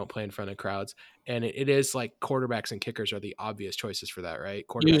because they don't play in front of crowds, and it is like quarterbacks and kickers are the obvious choices for that, right?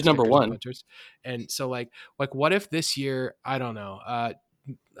 Quarterbacks, use number one. And so, like, what if this year? I don't know.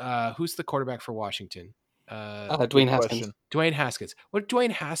 Who's the quarterback for Washington? Dwayne Haskins. Dwayne Haskins. What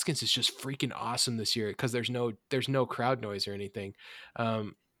Dwayne Haskins is just freaking awesome this year because there's no crowd noise or anything.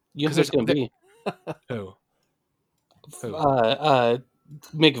 You know who's going to be? Who?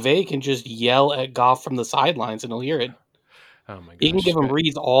 McVay can just yell at Goff from the sidelines and he'll hear it. Oh my gosh. He can give him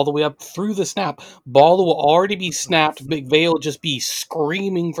reads all the way up through the snap. Ball will already be snapped. McVay will just be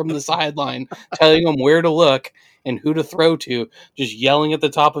screaming from the sideline, telling him where to look and who to throw to, just yelling at the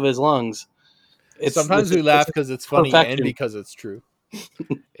top of his lungs. Sometimes we laugh because it's funny and because it's true.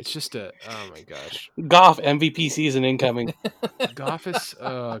 It's just oh my gosh. Goff MVP season incoming. Goff is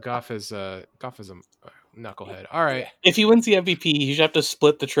a knucklehead. All right. If he wins the MVP, he should have to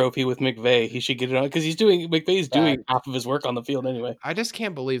split the trophy with McVay. He should get it on because McVay's doing half of his work on the field anyway. I just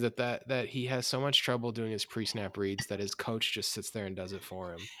can't believe that he has so much trouble doing his pre-snap reads that his coach just sits there and does it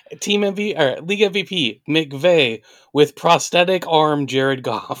for him. Team MVP or league MVP McVay with prosthetic arm Jared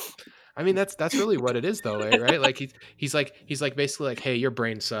Goff. I mean that's really what it is though, right? Like he's like basically like, hey, your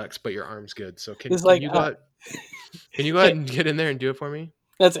brain sucks, but your arm's good. So can you go ahead and get in there and do it for me?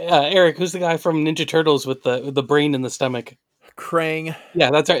 That's Eric. Who's the guy from Ninja Turtles with the brain in the stomach? Krang. Yeah,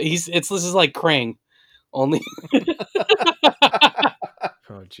 that's right. This is like Krang, only.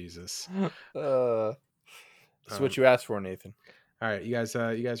 Oh Jesus! That's what you asked for, Nathan. All right, you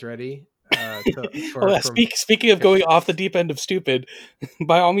guys ready? Speaking of going off the deep end of stupid,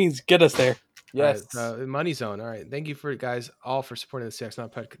 by all means, get us there. Yes. Money Zone. All right. Thank you all for supporting the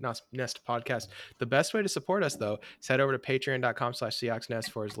Seahawks Nest podcast. The best way to support us, though, is head over to patreon.com/Seahawks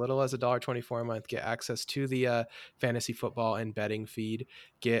Nest for as little as $1.24 a month. Get access to the fantasy football and betting feed.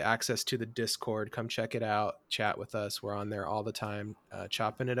 Get access to the Discord. Come check it out. Chat with us. We're on there all the time,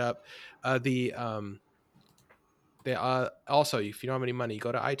 chopping it up. Also, if you don't have any money,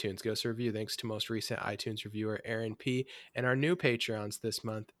 go to iTunes, give us a review. Thanks to most recent iTunes reviewer Aaron P. and our new Patreons this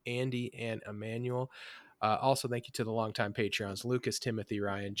month, Andy and Emmanuel. Also, thank you to the longtime Patreons, Lucas, Timothy,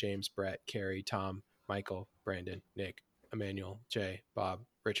 Ryan, James, Brett, Carrie, Tom, Michael, Brandon, Nick, Emmanuel, Jay, Bob,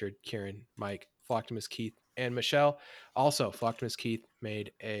 Richard, Kieran, Mike, Flocktimus Keith, and Michelle. Also, Flocktimus Keith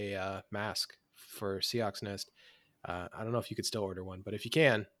made a mask for Seahawks Nest. I don't know if you could still order one, but if you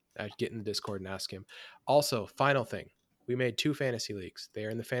can, get in the Discord and ask him. Also, final thing, we made 2 fantasy leagues. They are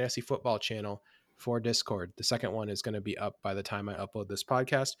in the fantasy football channel for Discord. The second one is going to be up by the time I upload this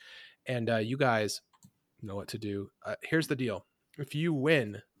podcast, and you guys know what to do. Here's the deal. If you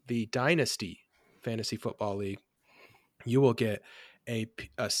win the Dynasty Fantasy Football League, you will get a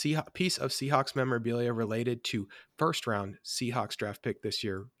piece of Seahawks memorabilia related to first round Seahawks draft pick this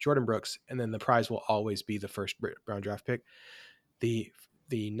year, Jordan Brooks, and then the prize will always be the first round draft pick.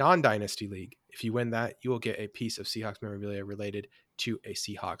 The non-Dynasty League, if you win that, you will get a piece of Seahawks memorabilia related to a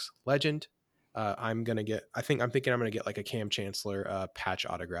Seahawks legend. I'm thinking I'm going to get like a Cam Chancellor patch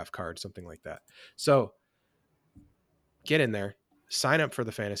autograph card, something like that. So get in there, sign up for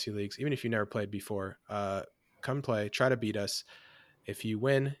the fantasy leagues. Even if you never played before, come play, try to beat us. If you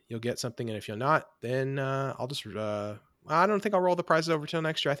win, you'll get something. And if you're not, then I'll just I don't think I'll roll the prizes over till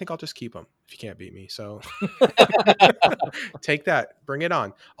next year. I think I'll just keep them if you can't beat me. So take that, bring it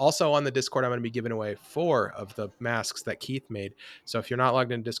on. Also on the Discord, I'm going to be giving away 4 of the masks that Keith made. So if you're not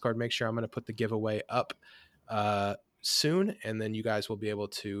logged into Discord, make sure I'm going to put the giveaway up soon, and then you guys will be able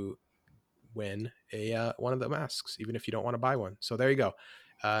to win a one of the masks, even if you don't want to buy one. So there you go.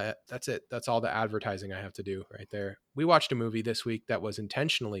 That's it. That's all the advertising I have to do right there. We watched a movie this week that was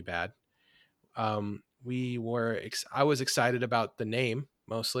intentionally bad. I was excited about the name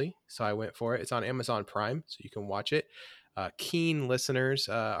mostly, so I went for it. It's on Amazon Prime, so you can watch it. Keen listeners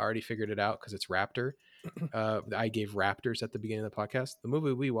already figured it out because it's Raptor. I gave Raptors at the beginning of the podcast. The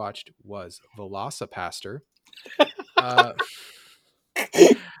movie we watched was Velocipaster. I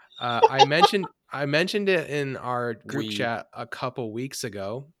mentioned it in our group chat a couple weeks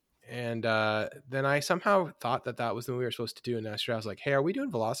ago, and then I somehow thought that was the movie we were supposed to do. And yesterday I was like, "Hey, are we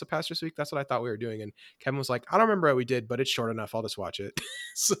doing Velocipaster this week?" That's what I thought we were doing. And Kevin was like, "I don't remember what we did, but it's short enough. I'll just watch it."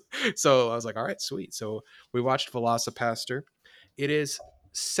 so I was like, "All right, sweet." So we watched Velocipaster. It is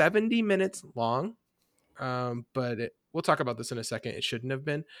 70 minutes long, but we'll talk about this in a second. It shouldn't have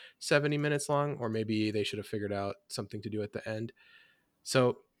been 70 minutes long, or maybe they should have figured out something to do at the end.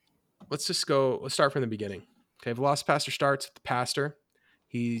 So let's start from the beginning. Okay, Velocipaster starts with the pastor.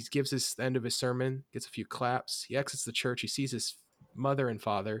 He gives his end of his sermon, gets a few claps. He exits the church. He sees his mother and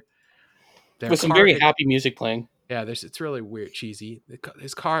father. With some very happy music playing. Yeah, it's really weird, cheesy. Their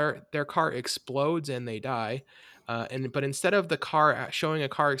car explodes and they die. But instead of the car showing a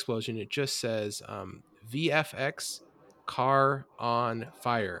car explosion, it just says VFX car on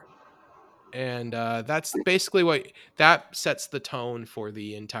fire. And that's basically that sets the tone for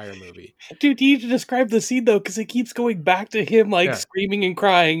the entire movie. Dude, you need to describe the scene though, because it keeps going back to him screaming and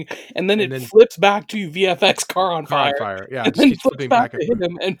crying, and then it flips back to VFX car on fire. Yeah, and then flips back to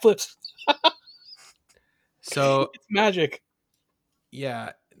him and flips. So it's magic.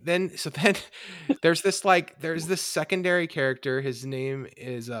 Yeah. Then there's this secondary character. His name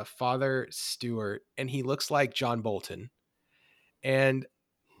is Father Stewart, and he looks like John Bolton. And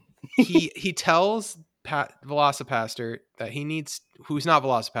he tells Velocipaster that who's not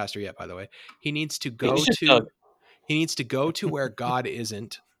Velocipaster yet, by the way. He needs to go to where God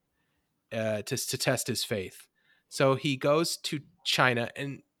isn't to test his faith. So he goes to China,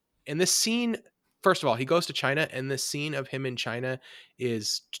 and in this scene, first of all, he goes to China, and the scene of him in China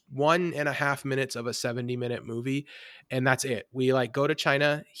is 1.5 minutes of a 70-minute movie, and that's it. We go to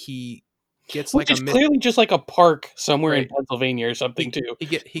China. He gets clearly just like a park somewhere in Pennsylvania or something too.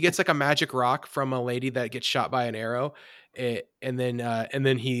 He gets like a magic rock from a lady that gets shot by an arrow, and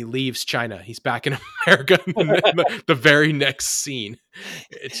then he leaves China. He's back in America in the very next scene.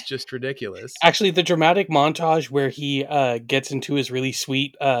 It's just ridiculous. Actually, the dramatic montage where he gets into his really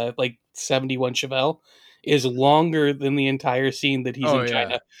sweet 71 Chevelle is longer than the entire scene that he's in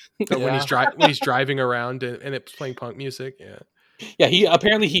China. When he's driving around and it's playing punk music. Yeah,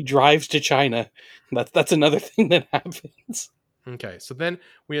 he drives to China. That's another thing that happens. Okay, so then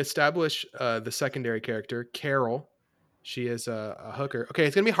we establish the secondary character, Carol. She is a hooker. Okay,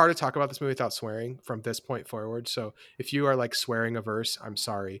 it's going to be hard to talk about this movie without swearing from this point forward. So if you are swearing averse, I'm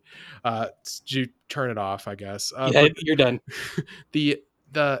sorry. You turn it off, I guess. You're done.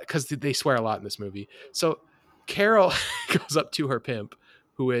 Because they swear a lot in this movie. So Carol goes up to her pimp,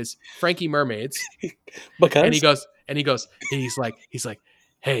 who is Frankie Mermaids, and he's like,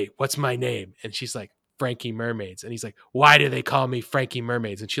 "Hey, what's my name?" And she's like, "Frankie Mermaids." And he's like, "Why do they call me Frankie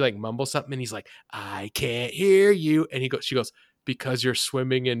Mermaids?" And she mumbles something, and he's like, "I can't hear you." And she goes, "Because you're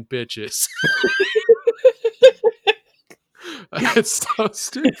swimming in bitches." It's so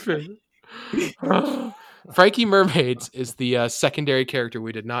stupid. Frankie Mermaids is the secondary character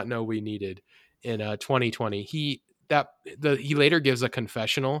we did not know we needed in 2020. He later gives a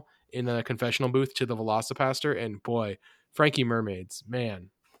confessional in the confessional booth to the Velocipaster, and boy, Frankie Mermaids, man,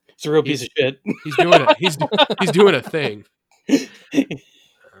 it's a real piece of shit. He's doing it. He's doing a thing.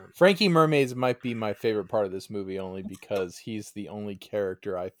 Frankie Mermaids might be my favorite part of this movie, only because he's the only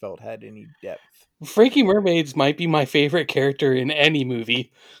character I felt had any depth. Frankie Mermaids might be my favorite character in any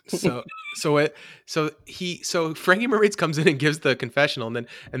movie. So Frankie Mermaids comes in and gives the confessional, and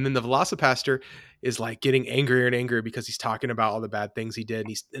then the Velocipaster is getting angrier and angrier because he's talking about all the bad things he did,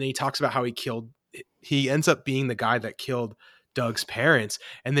 and he talks about how he ends up being the guy that killed Doug's parents,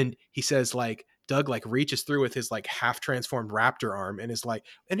 and then he says Doug reaches through with his half transformed raptor arm and is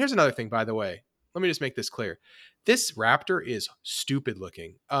and here's another thing, by the way, let me just make this clear. This raptor is stupid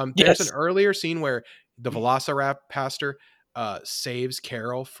looking. There's an earlier scene where the Velociraptor saves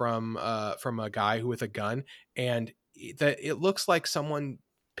Carol from a guy with a gun, and it looks like someone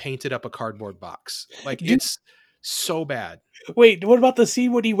painted up a cardboard box. So bad. Wait, what about the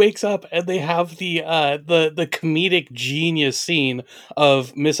scene when he wakes up and they have the comedic genius scene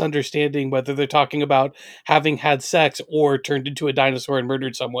of misunderstanding whether they're talking about having had sex or turned into a dinosaur and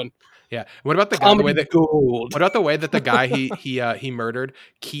murdered someone? Yeah. What about the guy? Comedy gold. What about the way that the guy he murdered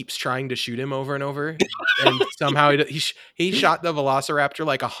keeps trying to shoot him over and over, and somehow he shot the Velociraptor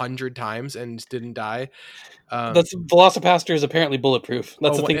like 100 times and didn't die. That's Velocipaster is apparently bulletproof.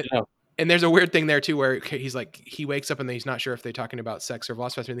 That's the thing to know. And there's a weird thing there too, where he's like, he wakes up and he's not sure if they're talking about sex or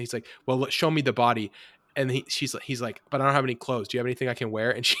Velocipaster, and he's like, "Well, show me the body." And he's like, "But I don't have any clothes. Do you have anything I can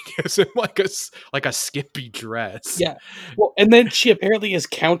wear?" And she gives him like a skimpy dress. Yeah. Well, and then she apparently is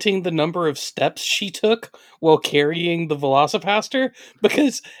counting the number of steps she took while carrying the Velocipaster,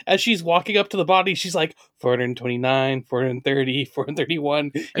 because as she's walking up to the body, she's like 429, 430,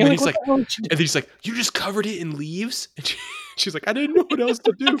 431. And then he's like, "You just covered it in leaves?" And she's like, "I didn't know what else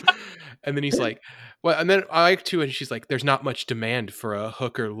to do." And then he's like, "Well," and then I like too, and she's like, "There's not much demand for a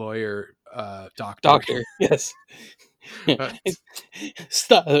hooker lawyer doctor." Yes.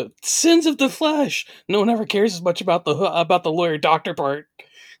 Sins of the flesh. No one ever cares as much about the lawyer doctor part.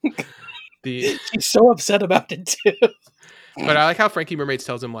 She's so upset about it too. But I like how Frankie Mermaids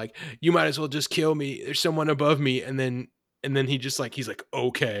tells him like, "You might as well just kill me. There's someone above me." And then he just like, he's like,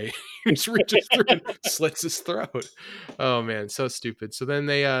 "Okay." He just reaches through and slits his throat. Oh man, so stupid. So then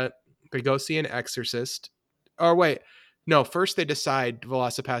they go see an exorcist. Or wait, no. First they decide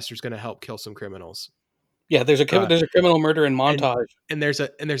Velocipaster's going to help kill some criminals. Yeah, there's a criminal murder in montage, and there's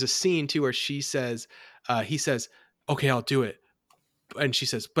a scene too where he says, "Okay, I'll do it," and she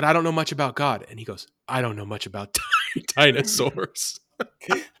says, "But I don't know much about God," and he goes, "I don't know much about dinosaurs."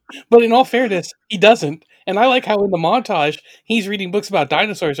 But in all fairness, he doesn't. And I like how in the montage he's reading books about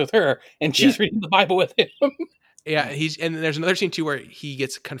dinosaurs with her, and she's reading the Bible with him. Yeah, and there's another scene too where he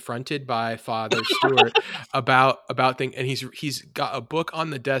gets confronted by Father Stewart about things, and he's got a book on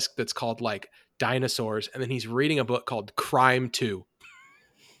the desk that's called like Dinosaurs, and then he's reading a book called Crime 2.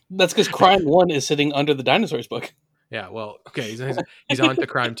 That's because Crime 1 is sitting under the Dinosaurs book. Yeah, well, okay, he's on to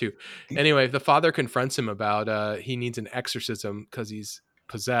Crime 2. Anyway, the father confronts him about he needs an exorcism because he's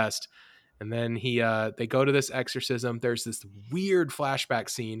possessed. And then they go to this exorcism. There's this weird flashback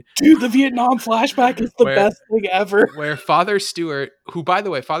scene. Dude, the Vietnam flashback is the best thing ever. Where Father Stewart, who, by the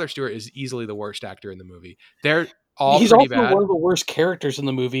way, Father Stewart is easily the worst actor in the movie. They're all he's pretty also bad. One of the worst characters in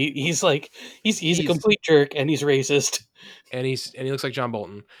the movie. He's a complete jerk, and he's racist. And he looks like John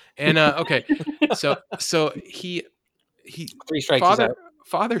Bolton. And okay, so he 3 strikes is out.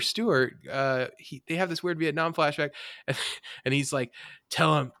 Father Stewart, they have this weird Vietnam flashback, and he's like,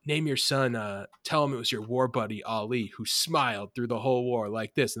 "Tell him, name your son. Tell him it was your war buddy Ali who smiled through the whole war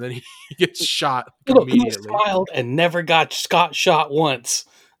like this." And then he gets shot immediately. He smiled and never got shot once,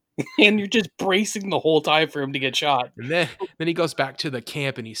 and you're just bracing the whole time for him to get shot. And then he goes back to the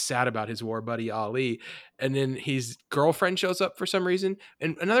camp and he's sad about his war buddy Ali. And then his girlfriend shows up for some reason.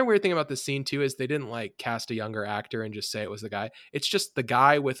 And another weird thing about this scene too is they didn't like cast a younger actor and just say it was the guy. It's just the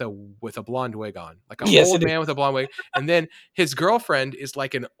guy with a blonde wig on, like an old man with a blonde wig. And then his girlfriend is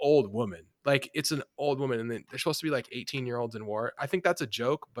like an old woman. Like it's an old woman, and then they're supposed to be like 18-year-olds in war. I think that's a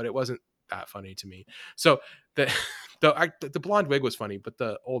joke, but it wasn't that funny to me. So the blonde wig was funny, but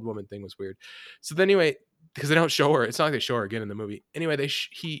the old woman thing was weird. So then anyway, because they don't show her, it's not like they show her again in the movie. Anyway,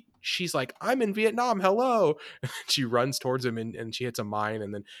 she's like, "I'm in Vietnam, hello." She runs towards him and she hits a mine.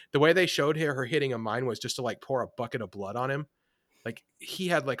 And then the way they showed her hitting a mine was just to like pour a bucket of blood on him. Like he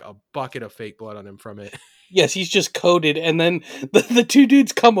had like a bucket of fake blood on him from it. Yes, he's just coated. And then the 2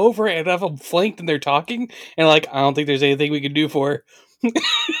 dudes come over and have him flanked, and they're talking. And like, I don't think there's anything we can do for her.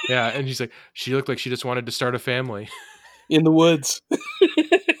 Yeah, and she's like, she looked like she just wanted to start a family in the woods.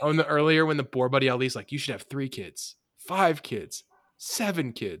 And earlier when the war buddy Ali's like, "You should have 3 kids, 5 kids,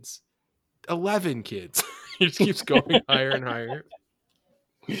 7 kids, 11 kids." He just keeps going higher and higher.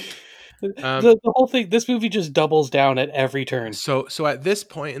 The whole thing, this movie just doubles down at every turn. So at this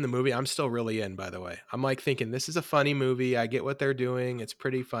point in the movie, I'm still really in, by the way. I'm like thinking this is a funny movie. I get what they're doing. It's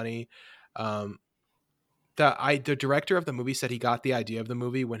pretty funny. The director of the movie said he got the idea of the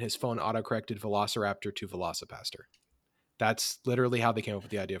movie when his phone autocorrected Velociraptor to Velocipaster. That's literally how they came up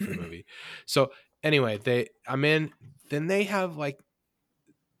with the idea for the movie. So anyway, then they have like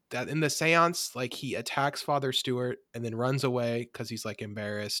that in the seance, like he attacks Father Stewart and then runs away because he's like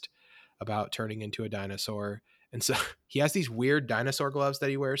embarrassed about turning into a dinosaur. And so he has these weird dinosaur gloves that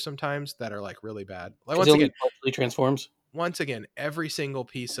he wears sometimes that are like really bad. Like once again, he transforms. Once again, every single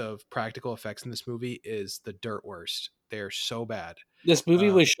piece of practical effects in this movie is the dirt worst. They're so bad. This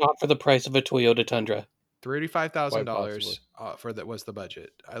movie was shot for the price of a Toyota Tundra. $35,000 for that was the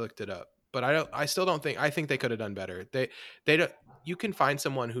budget. I looked it up. but I still don't think, I think they could have done better. They don't, you can find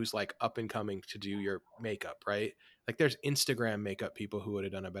someone who's like up and coming to do your makeup, right? Like there's Instagram makeup people who would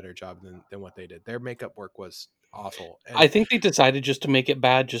have done a better job than what they did. Their makeup work was awful. I And think they decided just to make it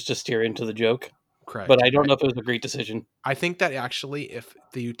bad, just to steer into the joke. correct. But I don't know if it was a great decision. I think that actually, if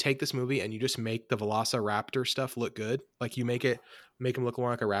you take this movie and you just make the Velociraptor stuff look good, like you make him look more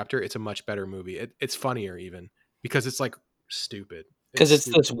like a raptor, it's a much better movie. It's funnier even because it's like stupid. Because it's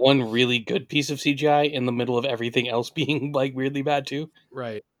this one really good piece of CGI in the middle of everything else being like weirdly bad too.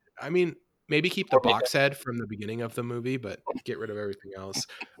 Right. I mean, maybe keep the box head from the beginning of the movie, but get rid of everything else.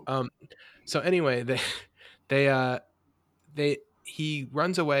 So anyway, he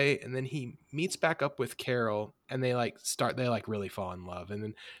runs away and then he meets back up with Carol and they really fall in love. And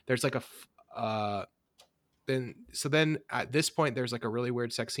then there's like then at this point there's like a really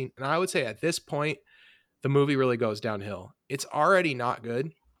weird sex scene. And I would say at this point the movie really goes downhill. It's already not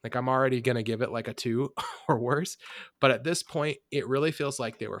good. Like I'm already going to give it like a 2 or worse. But at this point, it really feels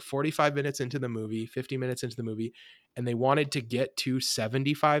like they were 45 minutes into the movie, 50 minutes into the movie, and they wanted to get to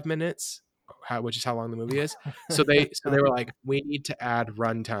 75 minutes, which is how long the movie is. So they were like, we need to add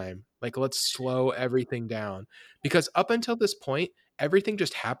runtime. Like let's slow everything down. Because up until this point, everything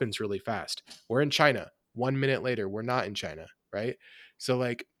just happens really fast. We're in China. 1 minute later, we're not in China, right? So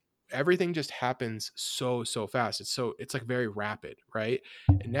like everything just happens so fast. It's like very rapid, right?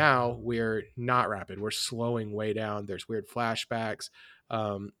 And now we're not rapid. We're slowing way down. There's weird flashbacks.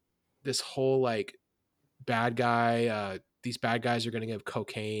 This whole like these bad guys are going to give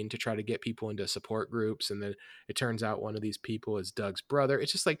cocaine to try to get people into support groups, and then it turns out one of these people is Doug's brother.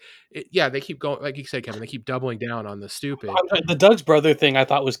 It's just like they keep going, like you said, Kevin, they keep doubling down on the stupid. The Doug's brother thing I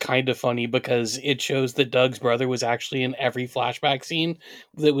thought was kind of funny because it shows that Doug's brother was actually in every flashback scene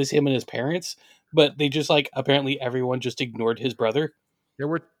that was him and his parents, but they just like apparently everyone just ignored his brother. There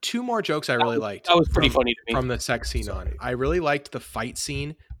were 2 more jokes I really liked. That was pretty funny to me. From the sex scene on. I really liked the fight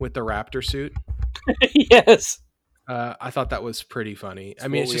scene with the raptor suit. Yes. I thought that was pretty funny. I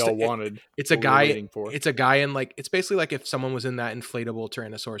mean, it's just wanted. It's a guy. It's a guy in like. It's basically like if someone was in that inflatable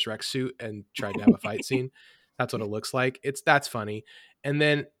Tyrannosaurus Rex suit and tried to have a fight scene. That's what it looks like. That's funny. And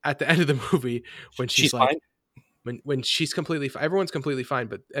then at the end of the movie, when she's like, fine. when she's completely, everyone's completely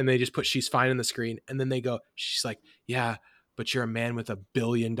fine, and they just put "she's fine" on the screen, and then they go, she's like, yeah, but you're a man with $1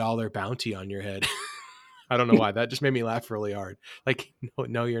 billion bounty on your head. I don't know why. That just made me laugh really hard. Like,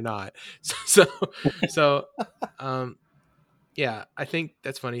 no, you're not. Yeah, I think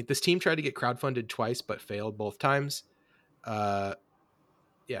that's funny. This team tried to get crowdfunded twice, but failed both times. Yeah.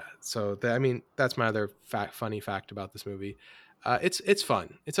 So that's my other funny fact about this movie. It's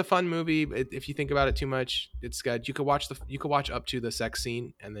fun. It's a fun movie. If you think about it too much, it's good. You could watch up to the sex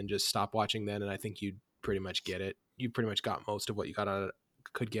scene and then just stop watching then, and I think you'd pretty much get it. You pretty much got most of what you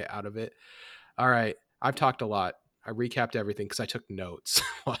could get out of it. All right. I've talked a lot. I recapped everything because I took notes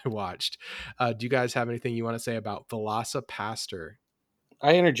while I watched. Do you guys have anything you want to say about VelociPastor?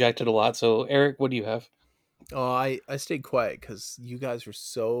 I interjected a lot. So, Eric, what do you have? Oh, I stayed quiet because you guys were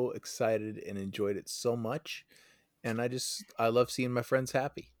so excited and enjoyed it so much. And I love seeing my friends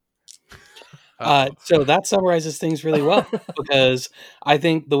happy. So that summarizes things really well because I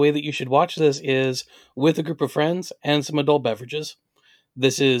think the way that you should watch this is with a group of friends and some adult beverages.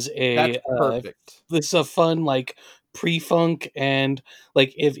 This is perfect. This is a fun like pre-funk, and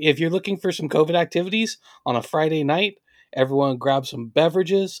like if you're looking for some COVID activities on a Friday night, everyone grab some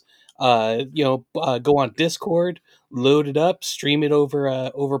beverages. Go on Discord, load it up, stream it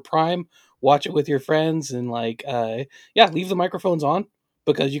over Prime, watch it with your friends, and leave the microphones on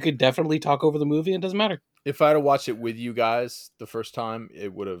because you could definitely talk over the movie. And it doesn't matter. If I had watched it with you guys the first time,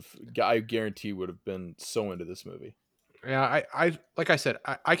 I guarantee would have been so into this movie. Yeah, I like I said,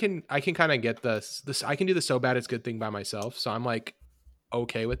 I can kind of get this. I can do the so bad it's good thing by myself. So I'm like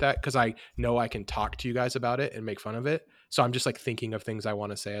okay with that because I know I can talk to you guys about it and make fun of it. So I'm just like thinking of things I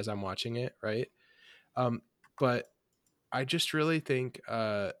want to say as I'm watching it, right? But I just really think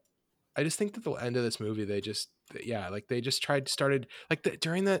I just think that the end of this movie they just started like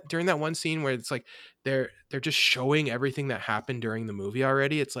during that one scene where it's like they're just showing everything that happened during the movie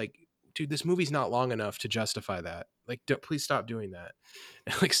already. It's like, dude, this movie's not long enough to justify that. Like, please stop doing that.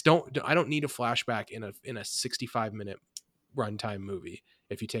 Like, I don't need a flashback in a 65-minute runtime movie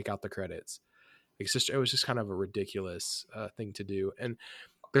if you take out the credits. It was just kind of a ridiculous thing to do. And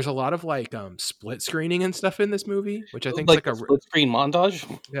there's a lot of like split screening and stuff in this movie, which I think is like a split screen montage.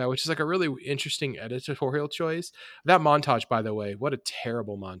 Yeah, which is like a really interesting editorial choice. That montage, by the way, what a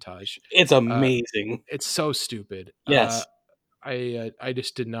terrible montage. It's amazing. It's so stupid. Yes. I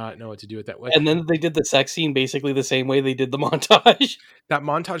just did not know what to do with that. And then they did the sex scene basically the same way they did the montage. That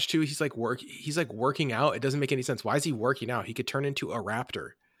montage too. He's like working out. It doesn't make any sense. Why is he working out? He could turn into a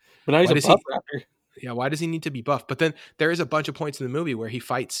raptor. But now he's a buff raptor. Yeah, why does he need to be buff? But then there is a bunch of points in the movie where he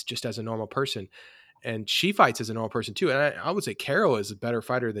fights just as a normal person, and she fights as a normal person too. And I would say Carol is a better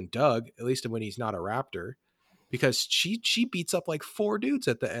fighter than Doug, at least when he's not a raptor, because she beats up like 4 dudes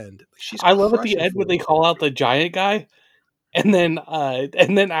at the end. I love at the end when they call out the giant guy, and then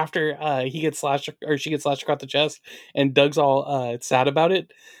after he gets slashed or she gets slashed across the chest, and Doug's all sad about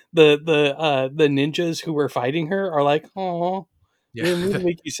it. The ninjas who were fighting her are like, "Oh, yeah, didn't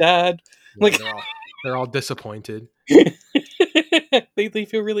make you sad." Yeah, like they're all disappointed. They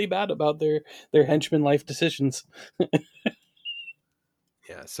feel really bad about their henchman life decisions.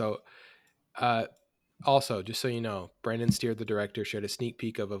 Yeah. So, also, just so you know, Brandon Steer, the director, shared a sneak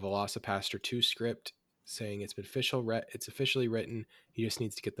peek of a VelociPastor 2 script, saying it's officially written. He just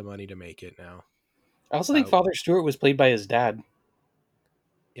needs to get the money to make it now. I also think Father Stewart was played by his dad.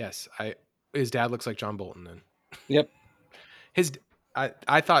 Yes, his dad looks like John Bolton. Then. Yep.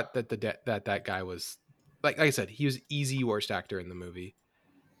 I thought that that guy was like I said, he was easy worst actor in the movie.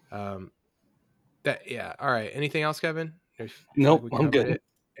 All right. Anything else, Kevin? Nope, I'm good.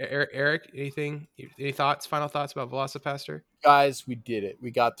 Eric, any thoughts? Final thoughts about VelociPastor? Guys, we did it.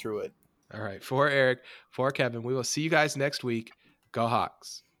 We got through it. All right. For Eric, for Kevin, we will see you guys next week. Go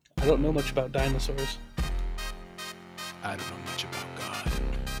Hawks. I don't know much about dinosaurs. I don't know much about God.